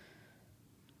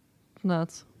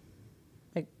 Nuts.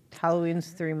 Like Halloween's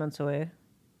 3 months away.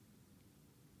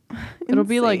 It'll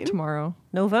be like Insane. tomorrow.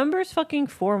 November's fucking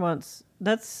 4 months.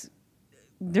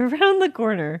 They're around the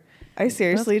corner. I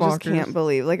seriously just bonkers. can't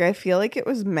believe. Like, I feel like it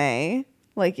was May,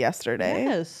 like yesterday.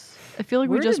 Yes. I feel like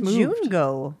Where we just did moved. June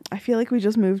go? I feel like we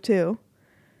just moved too.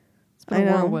 It's been I a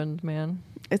know. whirlwind, man.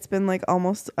 It's been like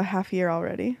almost a half year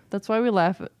already. That's why we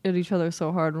laugh at each other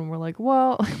so hard when we're like,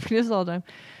 well, we do this all the time.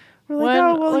 We're like,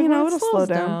 oh, well, like, you know, when it it'll slow slows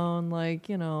down. Like,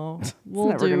 you know, we'll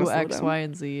never gonna do slow X, down. Y,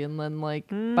 and Z. And then, like,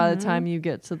 by the time you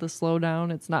get to the slowdown,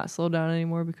 it's not slowed down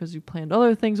anymore because you planned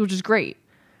other things, which is great.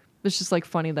 It's just, like,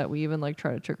 funny that we even, like,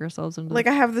 try to trick ourselves into Like,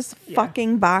 I have this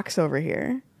fucking box over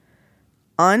here.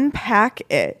 Unpack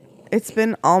it. It's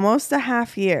been almost a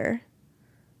half year.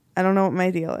 I don't know what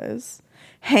my deal is.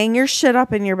 Hang your shit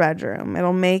up in your bedroom.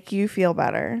 It'll make you feel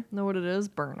better. know what it is?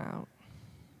 Burnout.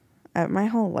 My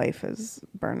whole life is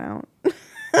burnout.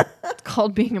 It's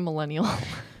called being a millennial.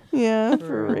 Yeah,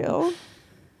 for real.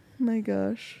 My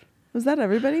gosh. Was that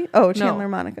everybody? Oh, Chandler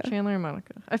and Monica. Chandler and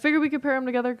Monica. I figured we could pair them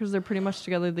together because they're pretty much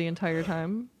together the entire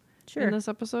time Sure. in this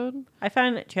episode. I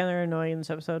find Chandler annoying in this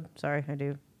episode. Sorry, I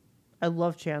do. I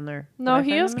love Chandler. No,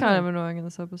 he is kind of annoying in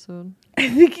this episode. I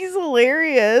think he's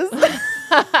hilarious.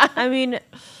 I mean,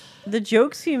 the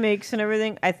jokes he makes and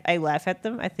everything, I laugh at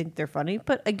them. I think they're funny.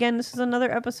 But again, this is another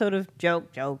episode of joke.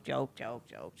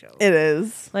 It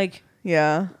is. Like,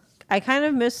 Yeah. I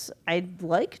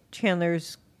like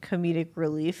Chandler's comedic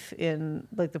relief in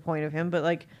like the point of him, but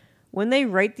like when they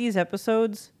write these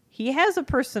episodes, he has a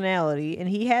personality and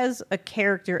he has a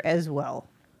character as well.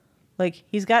 Like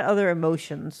he's got other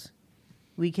emotions.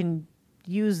 We can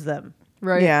use them.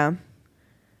 Right. Yeah.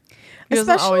 He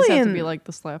doesn't always Especially have to in- be like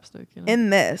the slapstick. You know? In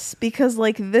this, because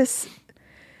like this.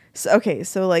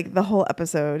 So like the whole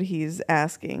episode, he's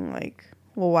asking like,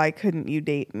 well, why couldn't you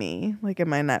date me? Like,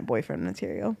 am I not boyfriend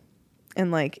material?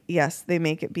 And like, yes, they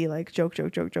make it be like joke.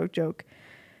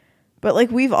 But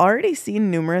like we've already seen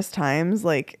numerous times,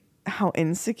 like how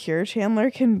insecure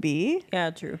Chandler can be. Yeah,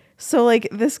 true. So like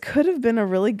this could have been a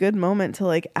really good moment to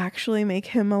like actually make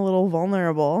him a little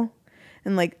vulnerable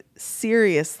and like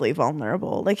seriously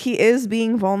vulnerable. Like he is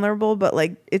being vulnerable, but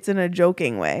like it's in a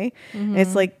joking way.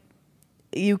 It's like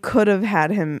you could have had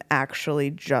him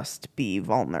actually just be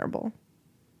vulnerable.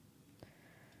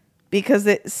 Because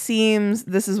it seems,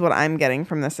 this is what I'm getting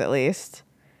from this at least.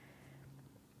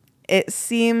 It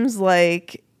seems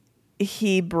like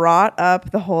he brought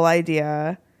up the whole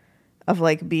idea of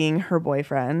like being her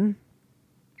boyfriend.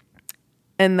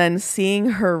 And then seeing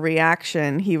her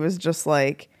reaction, he was just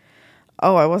like,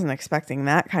 oh, I wasn't expecting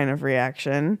that kind of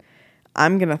reaction.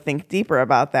 I'm going to think deeper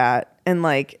about that. And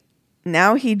like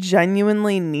now he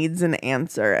genuinely needs an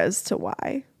answer as to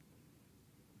why.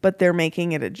 But they're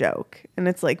making it a joke. And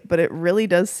it's like, but it really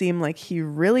does seem like he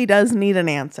really does need an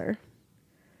answer.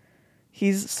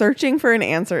 He's searching for an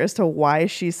answer as to why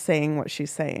she's saying what she's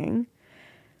saying.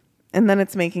 And then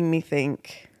it's making me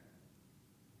think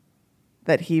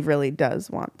that he really does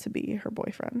want to be her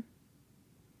boyfriend.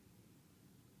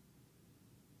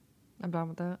 I'm down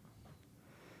with that.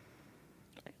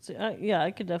 Yeah, I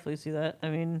could definitely see that. I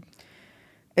mean,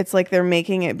 It's like they're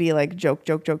making it be like joke,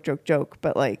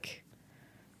 but like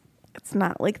it's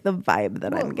not like the vibe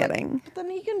that I'm getting. But then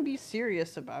he can be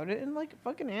serious about it and like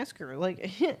fucking ask her. Like,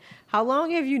 how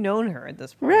long have you known her at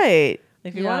this point? Right.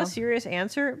 If you want a serious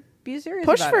answer, be serious.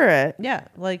 Push about for it. Yeah,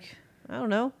 like I don't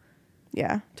know.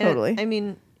 Yeah, totally. I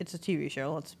mean, it's a TV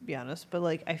show. Let's be honest. But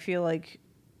like, I feel like,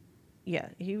 yeah,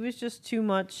 he was just too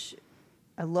much.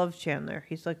 I love Chandler.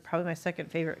 He's like probably my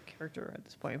second favorite character at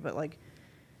this point. But like,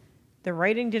 the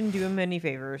writing didn't do him any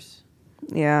favors.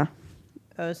 Yeah.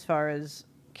 As far as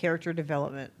character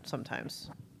development, sometimes,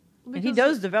 and he Because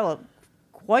does develop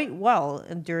quite well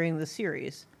during the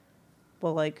series.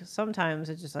 But like sometimes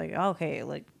it's just like okay,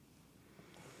 like.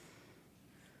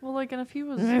 Well, like, and if he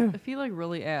like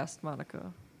really asked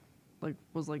Monica, like,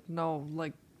 was like, no,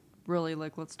 like, really,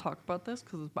 like, let's talk about this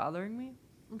because it's bothering me.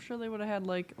 I'm sure they would have had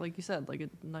like you said, like a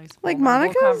nice Like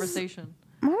vulnerable Monica's conversation.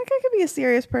 Monica could be a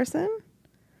serious person.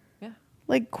 Yeah.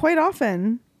 Like quite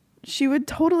often, she would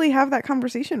totally have that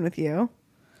conversation with you.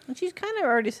 And she's kind of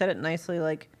already said it nicely,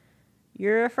 like,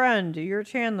 you're a friend, you're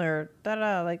Chandler,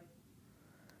 da-da, like,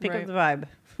 pick up the vibe.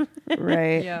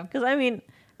 Right. Yeah. Because, I mean,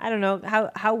 I don't know,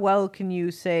 how well can you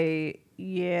say,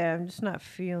 yeah, I'm just not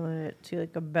feeling it to,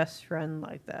 like, a best friend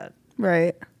like that?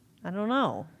 Right. I don't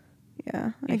know.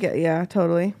 Yeah. Yeah,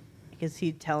 totally. Is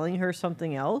he telling her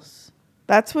something else?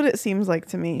 That's what it seems like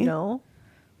to me. No?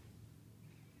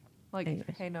 Like,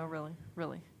 Anyways. hey, no, really,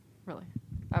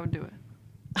 I would do it.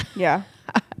 Yeah.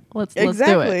 Let's do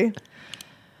Exactly. it.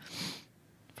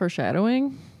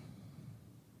 Foreshadowing.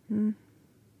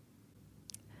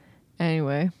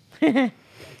 Anyway, I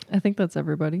think that's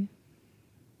everybody.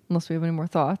 Unless we have any more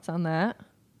thoughts on that.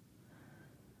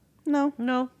 No.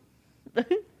 No.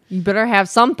 You better have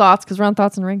some thoughts because we're on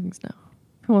thoughts and rankings now.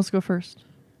 Who wants to go first?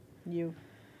 You.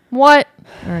 What?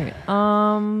 All right.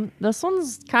 This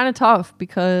one's kind of tough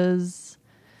because,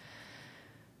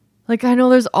 like, I know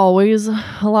there's always a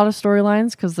lot of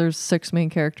storylines because there's 6 main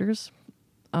characters.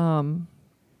 But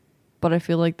I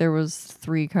feel like there was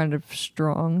 3 kind of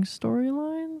strong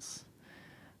storylines.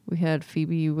 We had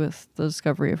Phoebe with the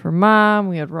discovery of her mom.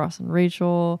 We had Ross and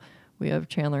Rachel. We have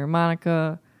Chandler and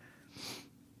Monica.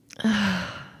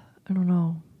 I don't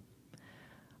know.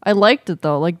 I liked it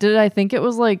though. Like, did I think it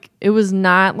was like, it was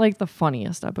not like the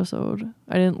funniest episode.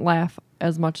 I didn't laugh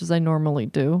as much as I normally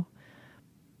do.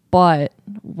 But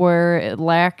where it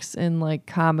lacks in like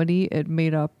comedy, it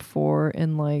made up for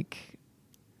in like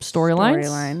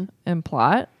storyline and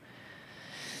plot.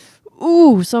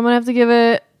 Ooh, so I'm gonna have to give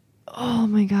it, oh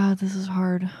my god, this is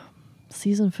hard.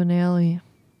 Season finale.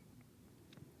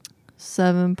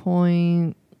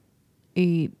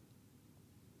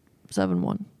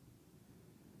 7.871.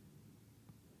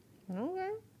 Okay.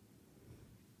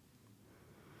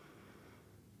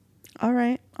 All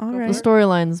right. The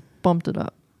storylines bumped it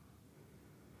up.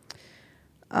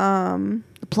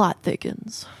 The plot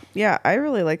thickens. Yeah, I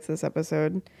really liked this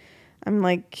episode. I'm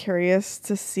like curious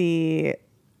to see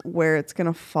where it's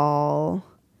gonna fall,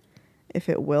 if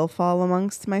it will fall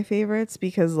amongst my favorites,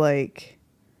 because like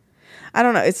I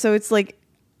don't know. It's like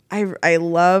I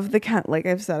love like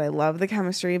I've said, I love the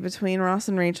chemistry between Ross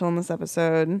and Rachel in this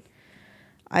episode.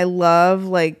 I love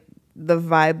like the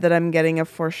vibe that I'm getting of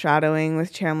foreshadowing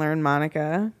with Chandler and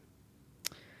Monica.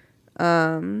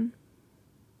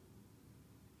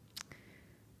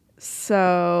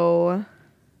 So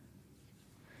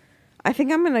I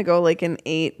think I'm going to go like an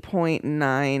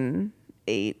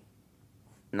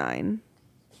 8.989.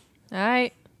 All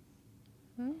right.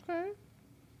 Okay.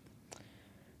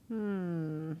 I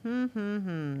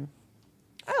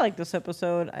like this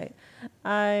episode.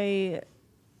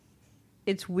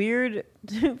 It's weird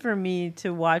for me to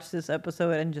watch this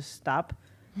episode and just stop.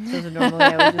 Because normally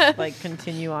I would just like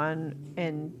continue on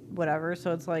and whatever.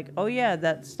 So it's like, oh yeah,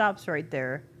 that stops right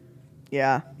there.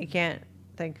 Yeah. I can't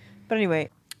think. But anyway,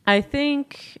 I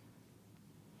think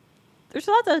there's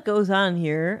a lot that goes on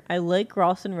here. I like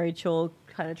Ross and Rachel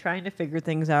kind of trying to figure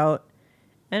things out.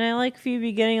 And I like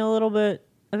Phoebe getting a little bit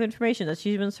of information that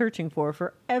she's been searching for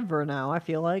forever now, I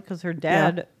feel like. Because her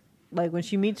dad, like when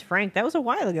she meets Frank, that was a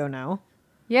while ago now.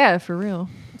 Yeah, for real.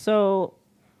 So,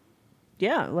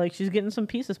 yeah, like she's getting some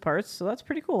pieces parts. So that's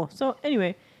pretty cool. So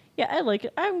anyway, yeah, I like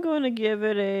it. I'm going to give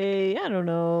it a,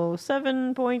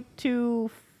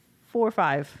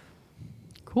 7.245.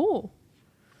 Cool.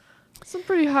 Some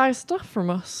pretty high stuff from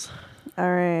us. All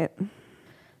right.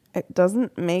 It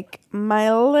doesn't make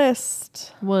my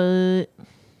list. What?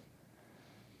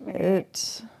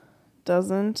 It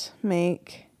doesn't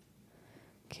make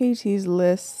Katie's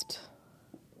list.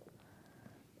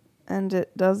 And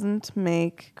it doesn't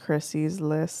make Chrissy's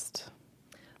list.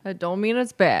 I don't mean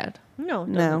it's bad. No. It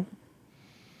No. doesn't.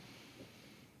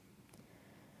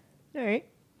 All right.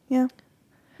 Yeah.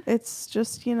 It's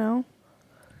just, we've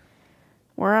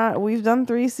done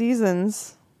 3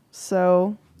 seasons.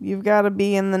 So you've got to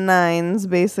be in the 9s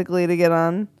basically to get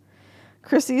on.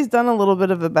 Chrissy's done a little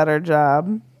bit of a better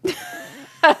job.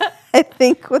 I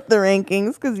think with the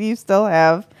rankings, because you still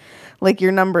have, like,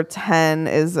 your number 10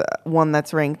 is one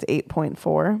that's ranked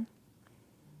 8.4.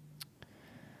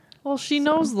 Well, she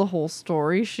knows the whole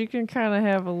story. She can kind of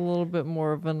have a little bit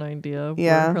more of an idea of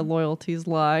Yeah. where her loyalties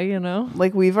lie,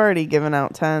 Like, we've already given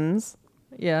out 10s.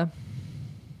 Yeah.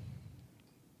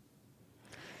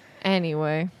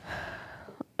 Anyway.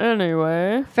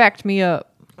 Fact me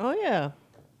up. Oh, yeah.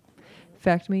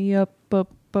 Fact me up,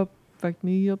 fact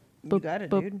me up, You got it,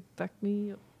 dude. Fact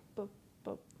me up,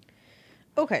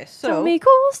 Okay, Tell so me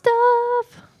cool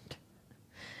stuff.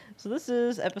 this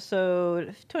is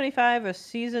episode 25 of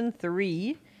season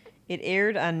 3. It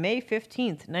aired on May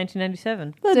 15th,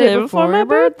 1997. The day before my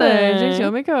birthday. Jinx, you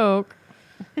owe me Coke.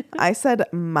 I said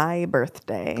my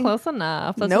birthday. Close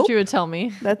enough. That's Nope. what you would tell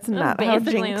me. That's not how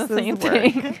Basically the jinxes same work.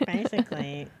 thing.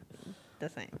 Basically the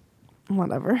same.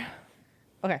 Whatever.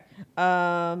 Okay.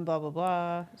 Blah, blah,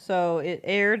 blah. So it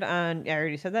aired on, I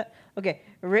already said that. Okay.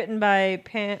 Written by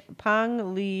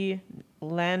Pang Lee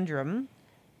Landrum,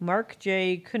 Mark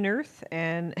J. Knerth,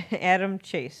 and Adam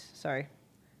Chase. Sorry.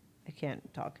 I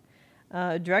can't talk.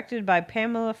 Directed by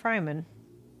Pamela Fryman.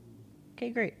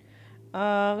 Okay, great.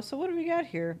 So what do we got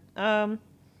here?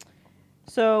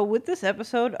 So with this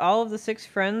episode, all of the 6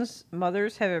 friends'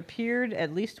 mothers have appeared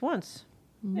at least once.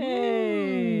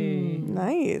 Hey.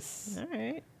 Nice. All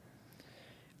right.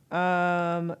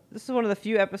 This is one of the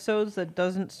few episodes that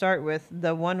doesn't start with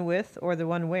the one with or the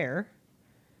one where.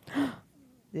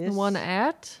 The one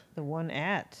at? The one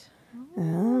at.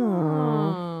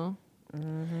 Oh.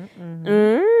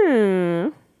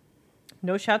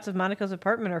 No shots of Monica's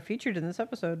apartment are featured in this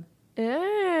episode.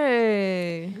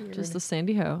 Hey. Just the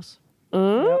sandy house.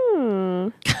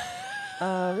 This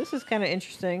is kind of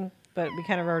interesting, but we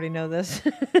kind of already know this.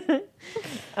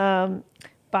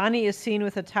 Bonnie is seen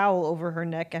with a towel over her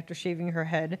neck after shaving her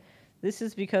head. This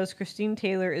is because Christine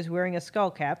Taylor is wearing a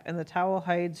skull cap, and the towel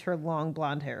hides her long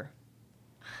blonde hair.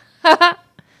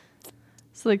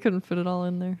 So they couldn't fit it all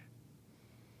in there.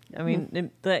 I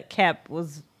mean, that cap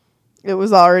was... It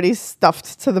was already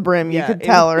stuffed to the brim. Yeah, You could it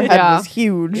tell her was- head Yeah. was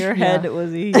huge. Your head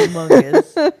was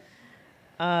humongous.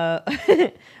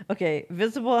 Okay,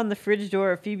 visible on the fridge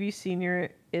door of Phoebe Sr.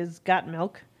 is Got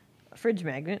Milk, a fridge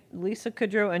magnet. Lisa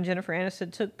Kudrow and Jennifer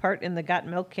Aniston took part in the Got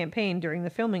Milk campaign during the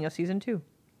filming of season 2.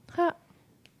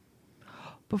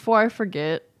 Before I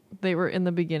forget, they were in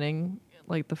the beginning,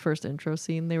 like the first intro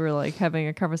scene, they were like having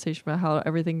a conversation about how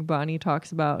everything Bonnie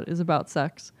talks about is about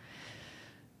sex.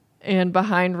 And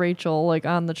behind Rachel, like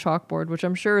on the chalkboard, which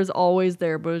I'm sure is always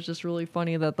there, but it's just really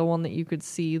funny that the one that you could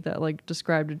see that like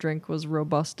described a drink was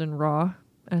robust and raw.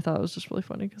 And I thought it was just really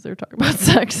funny because they were talking about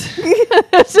sex.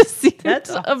 It just seemed That's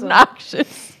awesome.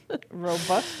 obnoxious.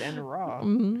 Robust and raw.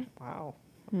 Mm-hmm. Wow.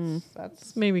 That's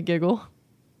Just made me giggle.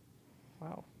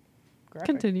 wow. Graphic.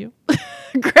 Continue.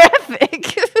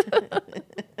 Graphic.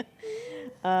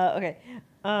 Okay.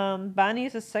 Bonnie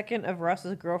is the second of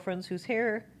Ross's girlfriends whose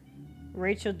hair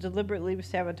Rachel deliberately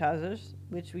sabotages,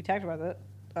 which we talked about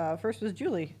that. First was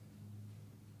Julie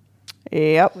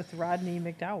Yep. with Rodney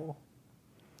McDowell.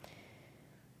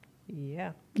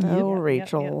 Yeah. Oh, Yep,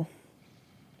 Rachel.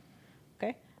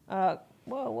 Okay.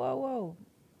 Whoa.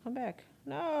 Come back.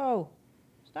 No.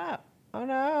 Stop. Oh,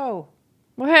 no.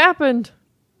 What happened?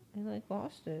 I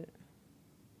lost it.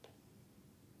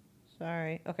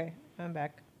 Sorry. Okay, I'm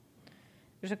back.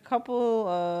 There's a couple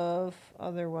of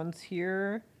other ones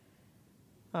here.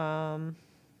 Sorry.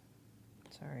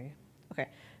 Okay.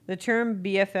 The term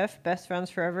BFF, best friends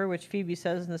forever, which Phoebe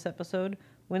says in this episode,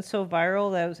 went so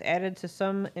viral that it was added to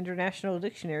some international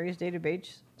dictionaries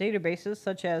databases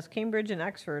such as Cambridge and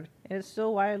Oxford, and it's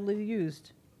still widely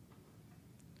used.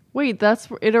 Wait,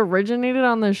 it originated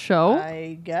on this show?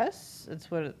 I guess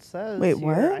that's what it says. Wait, here.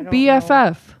 what? I don't know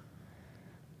BFF.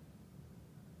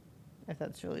 if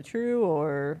that's really true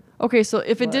or Okay, so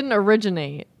if it What? didn't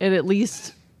originate, it at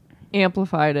least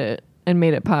amplified it and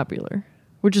made it popular,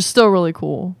 which is still really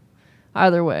cool.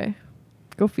 Either way,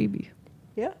 go Phoebe.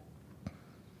 yeah.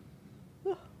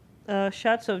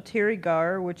 Shots of Terry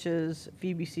Garr, which is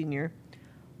Phoebe Sr.,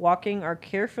 walking are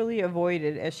carefully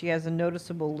avoided as she has a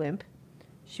noticeable limp.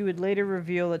 She would later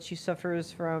reveal that she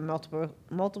suffers from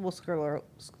multiple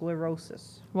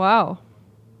sclerosis. Wow.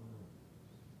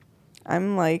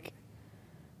 I'm like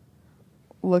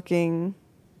looking.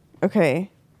 Okay.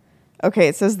 Okay,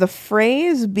 it says the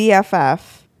phrase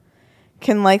BFF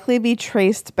can likely be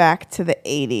traced back to the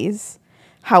 80s.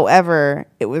 However,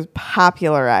 it was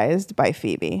popularized by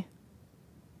Phoebe.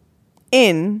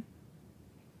 In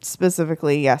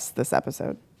specifically, yes, this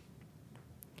episode.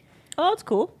 Oh, that's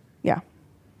cool. Yeah.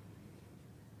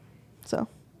 So,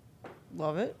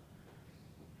 Love it.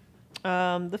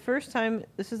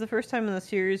 This is the first time in the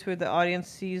series where the audience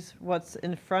sees what's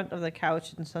in front of the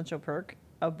couch in Central Perk,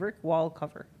 a brick wall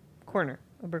corner.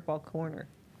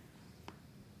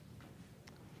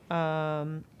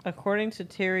 According to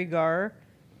Terry Garr,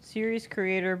 series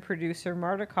creator and producer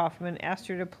Marta Kaufman asked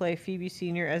her to play Phoebe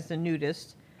Sr. as the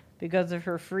nudist because of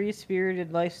her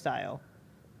free-spirited lifestyle.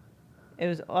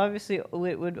 It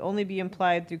would only be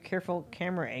implied through careful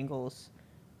camera angles,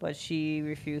 but she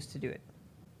refused to do it.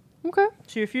 Okay.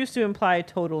 She refused to imply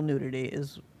total nudity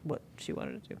is what she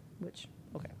wanted to do, which,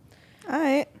 okay. all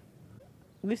right.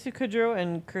 Lisa Kudrow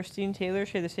and Christine Taylor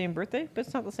share the same birthday, but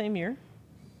it's not the same year.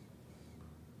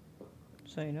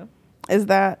 So you know. Is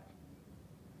that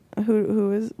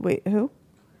who?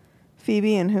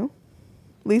 Phoebe and who?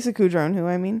 Lisa Kudrow and who,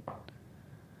 I mean?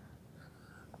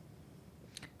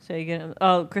 So you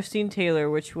get Christine Taylor,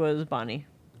 which was Bonnie.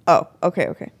 Oh,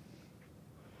 okay.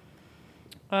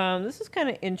 This is kind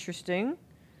of interesting.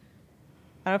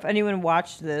 I don't know if anyone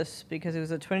watched this because it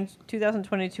was a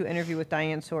 2022 interview with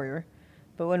Diane Sawyer.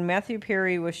 But when Matthew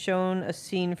Perry was shown a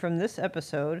scene from this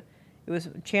episode, it was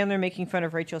Chandler making fun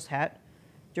of Rachel's hat.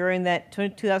 During that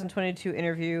 2022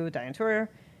 interview with Diane Sawyer,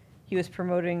 he was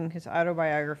promoting his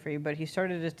autobiography, but he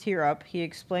started to tear up. He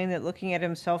explained that looking at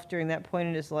himself during that point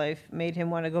in his life made him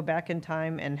want to go back in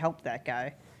time and help that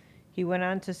guy. He went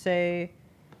on to say,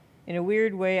 in a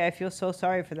weird way, I feel so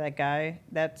sorry for that guy.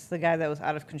 That's the guy that was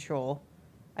out of control.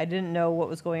 I didn't know what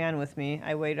was going on with me.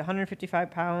 I weighed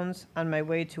 155 pounds on my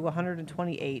way to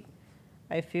 128.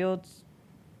 I feel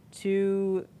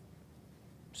too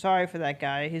sorry for that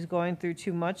guy. He's going through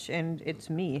too much, and it's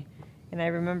me. And I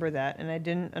remember that, and I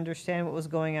didn't understand what was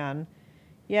going on.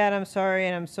 Yeah, and I'm sorry,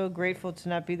 and I'm so grateful to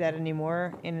not be that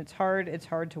anymore. And it's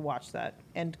hard to watch that.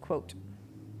 End quote.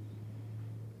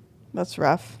 That's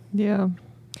rough. Yeah.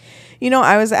 You know,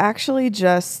 I was actually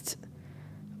just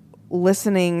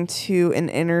listening to an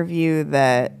interview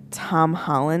that Tom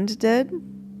Holland did,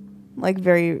 like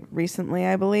very recently,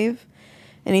 I believe.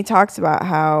 And he talks about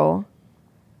how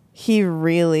he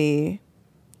really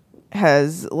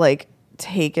has like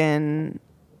taken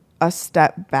a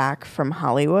step back from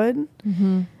Hollywood.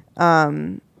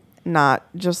 Mm-hmm.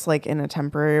 Not just like in a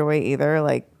temporary way either.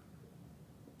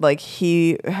 Like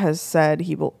he has said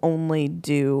he will only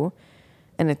do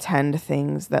and attend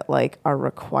things that like are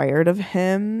required of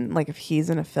him. Like if he's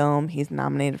in a film, he's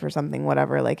nominated for something,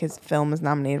 whatever, like his film is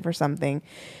nominated for something.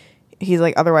 He's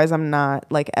like, otherwise I'm not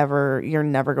like you're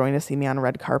never going to see me on a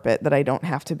red carpet that I don't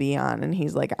have to be on. And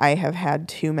he's like, I have had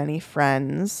too many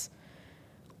friends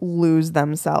lose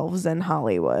themselves in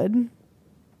Hollywood.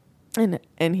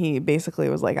 And he basically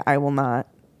was like, I will not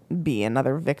be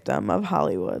another victim of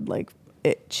Hollywood. Like,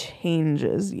 it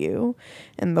changes you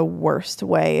in the worst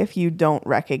way if you don't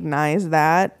recognize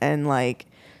that and like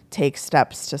take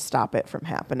steps to stop it from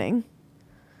happening.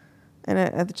 And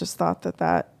I just thought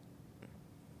that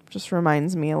just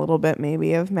reminds me a little bit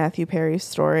maybe of Matthew Perry's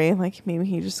story. Like maybe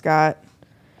he just got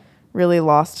really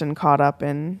lost and caught up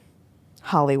in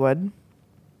Hollywood.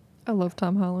 I love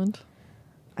Tom Holland.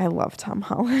 I love Tom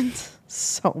Holland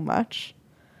so much.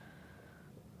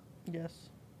 Yes.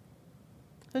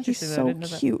 He's so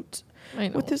cute I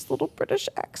know. with his little British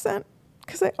accent.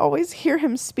 Because I always hear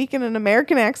him speak in an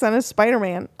American accent as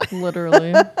Spider-Man.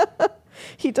 Literally.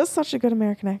 He does such a good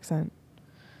American accent.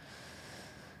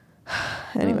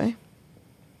 Anyway.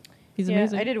 He's Yeah,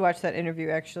 amazing. I did watch that interview,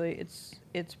 actually.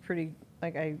 It's pretty,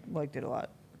 like, I liked it a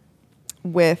lot.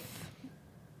 With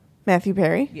Matthew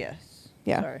Perry? Yes.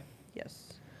 Yeah. Sorry.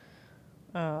 Yes.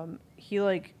 He,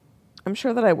 like, I'm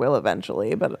sure that I will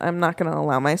eventually, but I'm not going to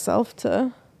allow myself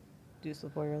to. do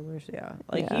spoilers, yeah.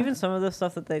 Like, Yeah. even some of the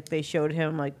stuff that they showed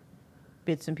him, like,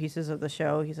 bits and pieces of the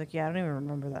show, he's like, yeah, I don't even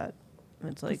remember that.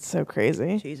 And it's like, It's so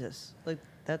crazy. Jesus. Like,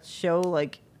 that show,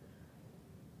 like,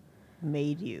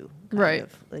 made you. Kind Right.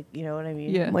 of. Like, you know what I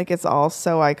mean? Yeah. Like, it's all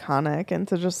so iconic, and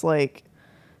to just, like,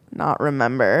 not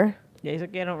remember. Yeah, he's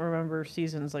like, yeah, I don't remember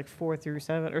seasons, like, 4 through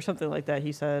 7, or something like that,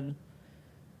 he said,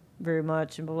 very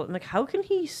much. And blah, blah. I'm like, how can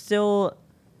he still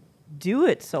do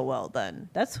it so well then?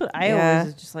 That's what I Yeah.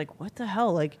 always is just like, what the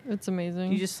hell? Like, It's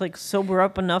amazing. you just like sober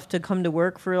up enough to come to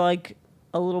work for like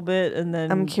a little bit and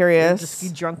then I'm curious. just be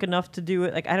drunk enough to do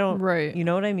it. Like, I don't, Right. you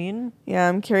know what I mean? Yeah,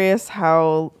 I'm curious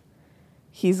how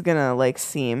he's going to, like,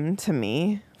 seem to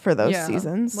me for those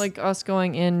seasons. Like us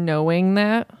going in knowing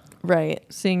that, right.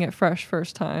 seeing it fresh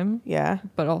first time, Yeah.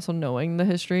 but also knowing the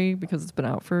history because it's been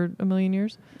out for a million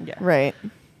years. Yeah. Right.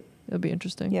 It'll be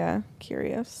interesting. Yeah.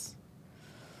 Curious.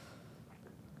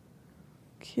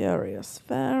 Curious.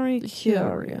 Very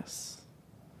curious.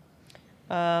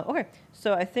 Okay.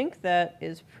 So I think that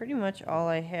is pretty much all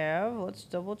I have. Let's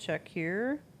double check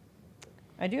here.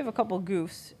 I do have a couple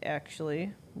goofs,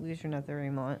 actually. These are not very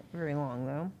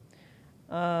long,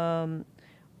 though.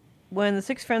 When the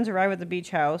 6 friends arrive at the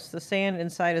beach house, the sand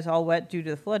inside is all wet due to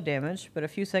the flood damage, but a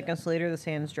few seconds later, the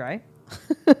sand's dry.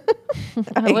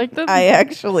 I like that. I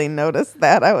actually noticed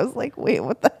that. I was like, wait,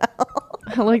 what the hell?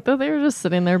 I like that they were just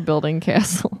sitting there building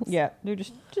castles. Yeah, they're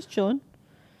just chilling.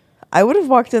 I would have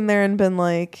walked in there and been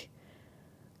like,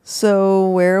 so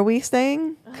where are we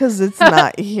staying? Because it's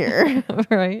not here.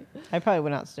 Right. I probably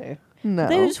would not stay. No.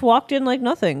 They just walked in like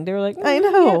nothing. They were like, I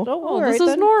know. Yeah, don't Oh, worry, this is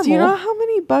then." normal. Do you know how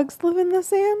many bugs live in the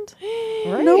sand?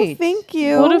 Right. No, thank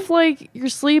you. What if like you're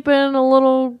sleeping and a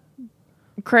little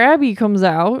crabby comes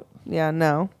out, Yeah,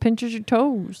 no. pinches your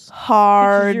toes?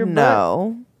 Hard your butt.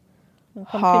 no. Come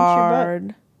pinch your butt.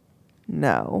 Hard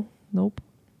no. Nope.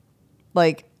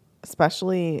 Like,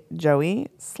 especially Joey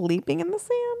sleeping in the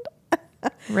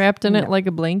sand. Wrapped in it like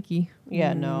a blankie.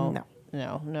 Yeah, no.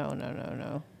 No.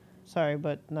 No. Sorry,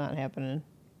 but not happening.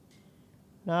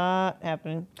 Not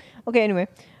happening. Okay, anyway.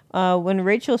 When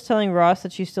Rachel's telling Ross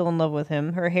that she's still in love with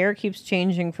him, her hair keeps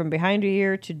changing from behind her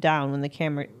ear to down when the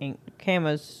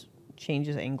cameras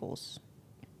changes angles.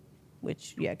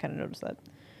 Which, yeah, I kind of noticed that.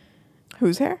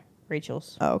 Whose hair?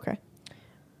 Rachel's. Oh, okay.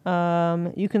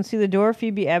 You can see the door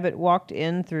Phoebe Abbott walked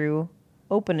in through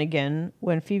open again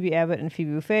when Phoebe Abbott and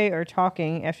Phoebe Buffay are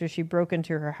talking after she broke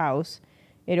into her house.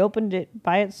 It opened it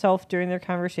by itself during their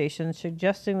conversation,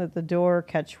 suggesting that the door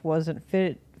catch wasn't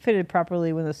fitted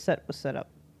properly when the set was set up.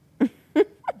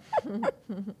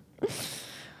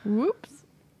 Whoops.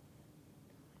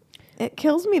 It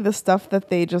kills me the stuff that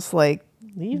they just, like,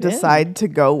 Leave decide to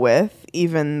go with,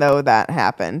 even though that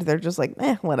happened. They're just like,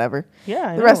 whatever. Yeah,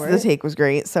 I The know, rest of the right? take was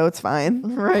great, so it's fine.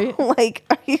 Right. Like,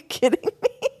 are you kidding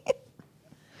me?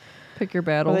 Pick your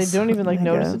Well, battles. they don't even like I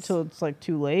notice it guess. till it's like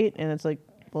too late, and it's like,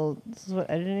 well, this is what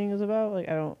editing is about. Like,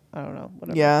 I don't know.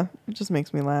 Whatever. Yeah, it just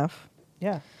makes me laugh.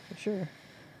 Yeah, for sure.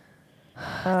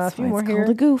 A That's few why more it's here. called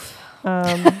a goof.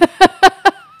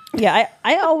 Yeah,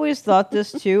 I always thought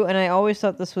this too, and I always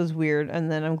thought this was weird,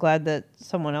 and then I'm glad that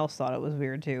someone else thought it was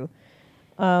weird too.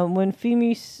 When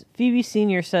Phoebe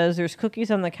Sr. says there's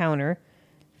cookies on the counter,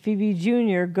 Phoebe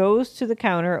Jr. goes to the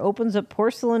counter, opens up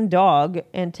porcelain dog,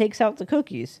 and takes out the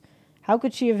cookies. How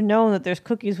could she have known that there's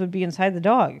cookies would be inside the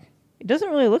dog? It doesn't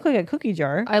really look like a cookie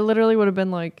jar. I literally would have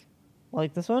been like,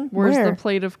 Like this one? where's Where? the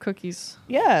plate of cookies?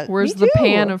 Yeah. Where's me the too.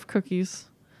 pan of cookies?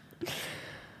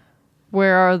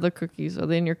 Where are the cookies? Are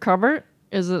they in your cupboard?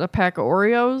 Is it a pack of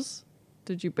Oreos?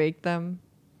 Did you bake them?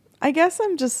 I guess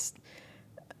I'm just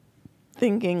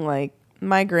thinking, like,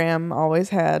 my gram always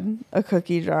had a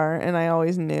cookie jar, and I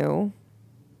always knew.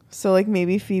 So, like,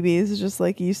 maybe Phoebe's just,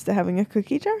 like, used to having a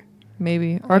cookie jar?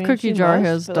 Maybe. I Our mean, cookie she jar must,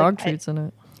 has but, dog like, treats in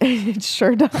it. It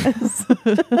sure does.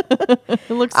 It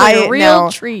looks like a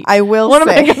real treat. I will What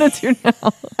say, am I going to do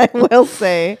now? I will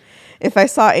say, if I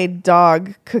saw a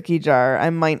dog cookie jar, I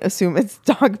might assume it's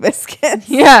dog biscuits.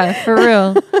 Yeah, for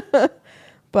real.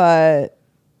 But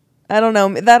I don't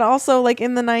know. That also, like,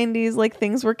 in the 90s, like,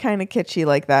 things were kind of kitschy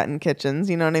like that in kitchens.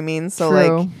 You know what I mean? So,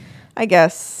 True. like, I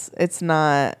guess it's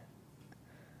not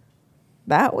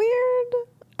that weird.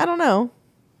 I don't know.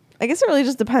 I guess it really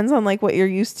just depends on like what you're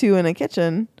used to in a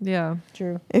kitchen. Yeah.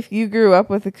 True. If you grew up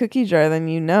with a cookie jar, then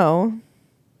you know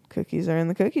cookies are in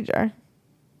the cookie jar.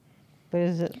 But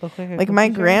does it look like a Like my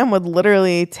cookie jar? gram would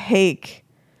literally take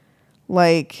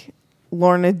like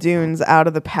Lorna Doones out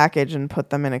of the package and put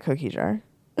them in a cookie jar.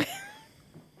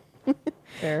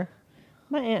 Fair.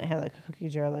 My aunt had like a cookie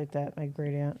jar like that. My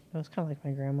great aunt. It was kind of like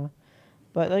my grandma.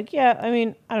 But like, yeah, I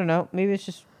mean, I don't know. Maybe it's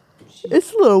just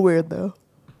It's a little weird though.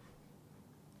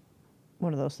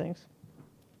 one of those things.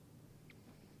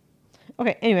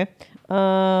 Okay. Anyway,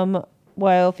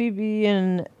 while Phoebe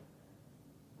and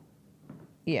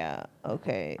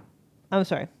okay, I'm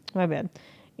sorry, my bad.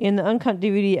 In the uncut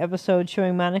DVD episode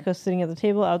showing Monica sitting at the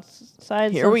table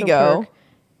outside, Here we Central go. Perk,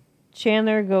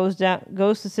 Chandler goes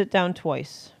to sit down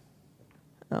twice.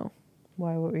 Oh.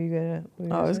 Why? What were you gonna?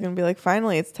 I was going to be like,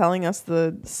 finally, it's telling us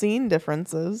the scene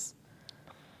differences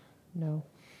No,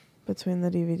 between the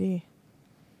DVD.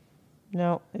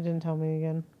 no, it didn't tell me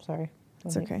again. Sorry.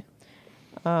 It's okay.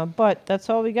 But that's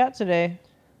all we got today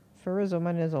for Rizzo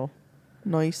my Nizzle.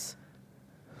 Nice.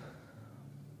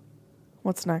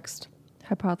 What's next?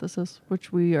 Hypothesis,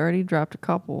 which we already dropped a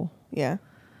couple. Yeah.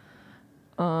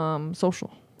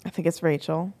 Social. I think it's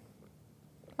Rachel.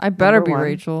 I better Number be one.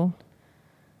 Rachel.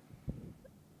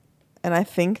 And I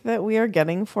think that we are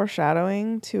getting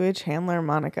foreshadowing to a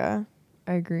Chandler-Monica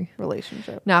I agree.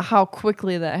 relationship. Now, how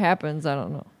quickly that happens, I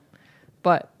don't know.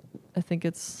 But I think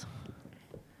it's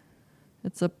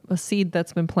a seed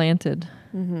that's been planted.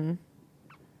 Mm-hmm.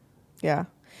 Yeah.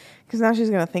 Because now she's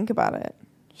going to think about it.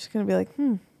 She's going to be like,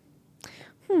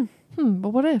 But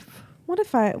what if? what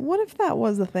if that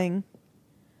was the thing?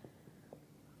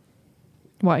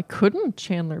 Why couldn't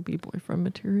Chandler be boyfriend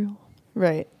material?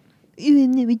 Right.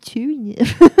 Even mature.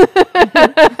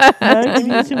 I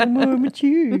need some more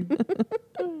mature.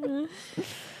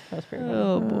 That's pretty funny.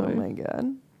 Oh Oh boy. my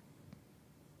God.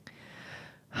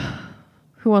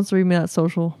 Who wants to read me that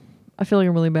social? I feel like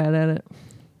I'm really bad at it.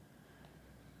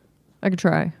 I could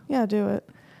try. Yeah, do it.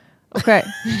 Okay.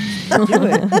 Do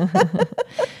it.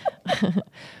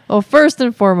 Well, first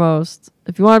and foremost,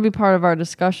 if you want to be part of our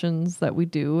discussions that we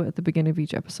do at the beginning of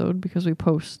each episode, because we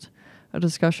post a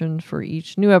discussion for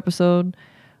each new episode,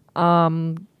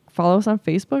 follow us on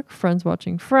Facebook, Friends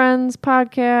Watching Friends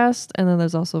podcast, and then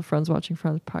there's also Friends Watching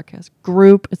Friends podcast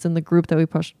group. It's in the group that we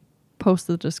post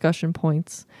the discussion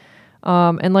points.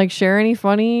 And like share any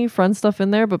funny friend stuff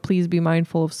in there, but please be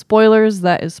mindful of spoilers.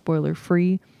 That is spoiler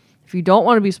free. If you don't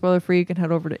want to be spoiler free, you can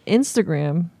head over to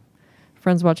Instagram,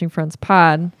 Friends Watching Friends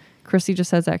pod. Chrissy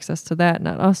just has access to that,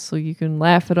 not us. So you can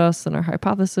laugh at us and our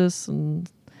hypothesis and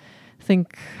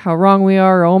think how wrong we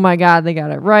are. Oh my God, they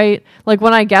got it right. Like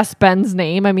when I guessed Ben's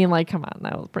name, I mean, like, come on,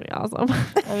 that was pretty awesome. I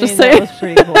mean, Just that saying. was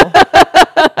pretty cool.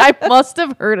 I must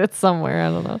have heard it somewhere. I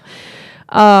don't know.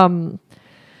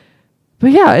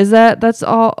 But yeah, that's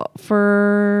all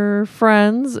for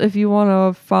friends. If you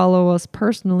want to follow us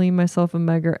personally, myself and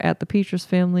Meg are at the Petrus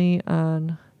Family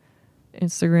on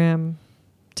Instagram,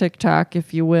 TikTok,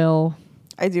 if you will.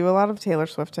 I do a lot of Taylor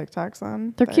Swift TikToks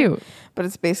on. They're there, cute. But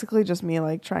it's basically just me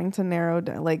like trying to narrow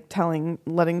down, like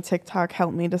letting TikTok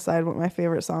help me decide what my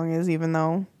favorite song is, even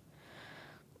though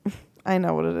I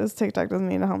know what it is. TikTok doesn't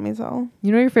need to help me tell.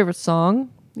 You know your favorite song?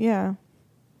 Yeah.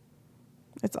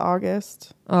 It's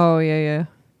August. Oh, yeah.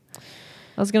 I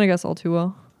was going to guess All Too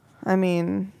Well. I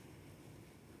mean,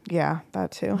 yeah, that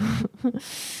too.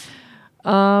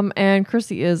 And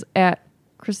Chrissy is at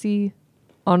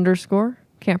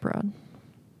Chrissy_Camprod.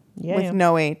 Yeah. With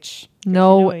no H.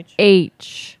 No H.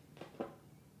 H.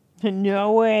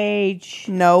 No H.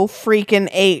 No freaking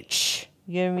H.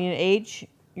 You give me an H,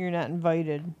 you're not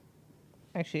invited.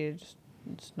 Actually,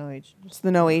 it's no H. It's the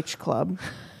No H Club.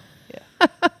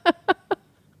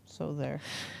 So there.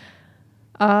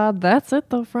 That's it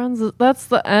though, friends. That's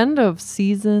the end of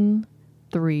season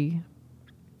 3.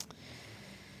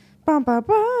 Bum, ba,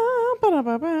 bum, ba,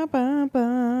 ba, ba, ba,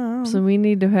 bum. So we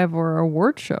need to have our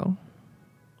award show.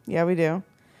 Yeah, we do.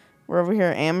 We're over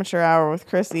here amateur hour with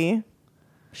Chrissy.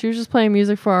 She was just playing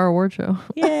music for our award show.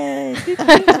 Yay.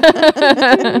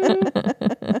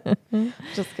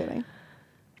 Just kidding.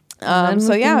 then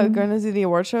So we yeah, we're can- going to do the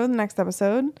award show in the next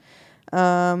episode.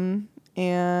 And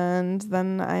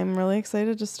then I'm really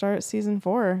excited to start season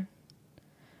 4.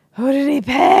 Who did he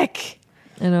pick?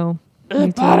 I know. Me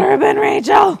too. Potter and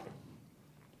Rachel.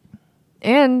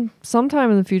 And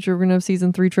sometime in the future, we're going to have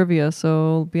season 3 trivia.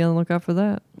 So be on the lookout for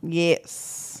that.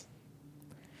 Yes.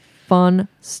 Fun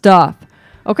stuff.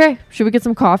 Okay. Should we get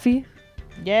some coffee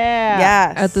Yeah.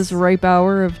 Yes. at this ripe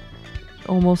hour of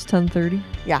almost 10:30?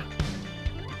 Yeah.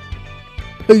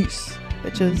 Peace.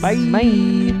 Bitches. Bye. Bye.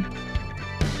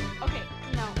 Okay,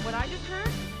 now what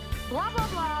blah blah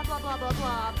blah blah blah blah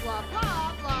blah blah blah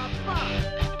blah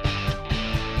blah.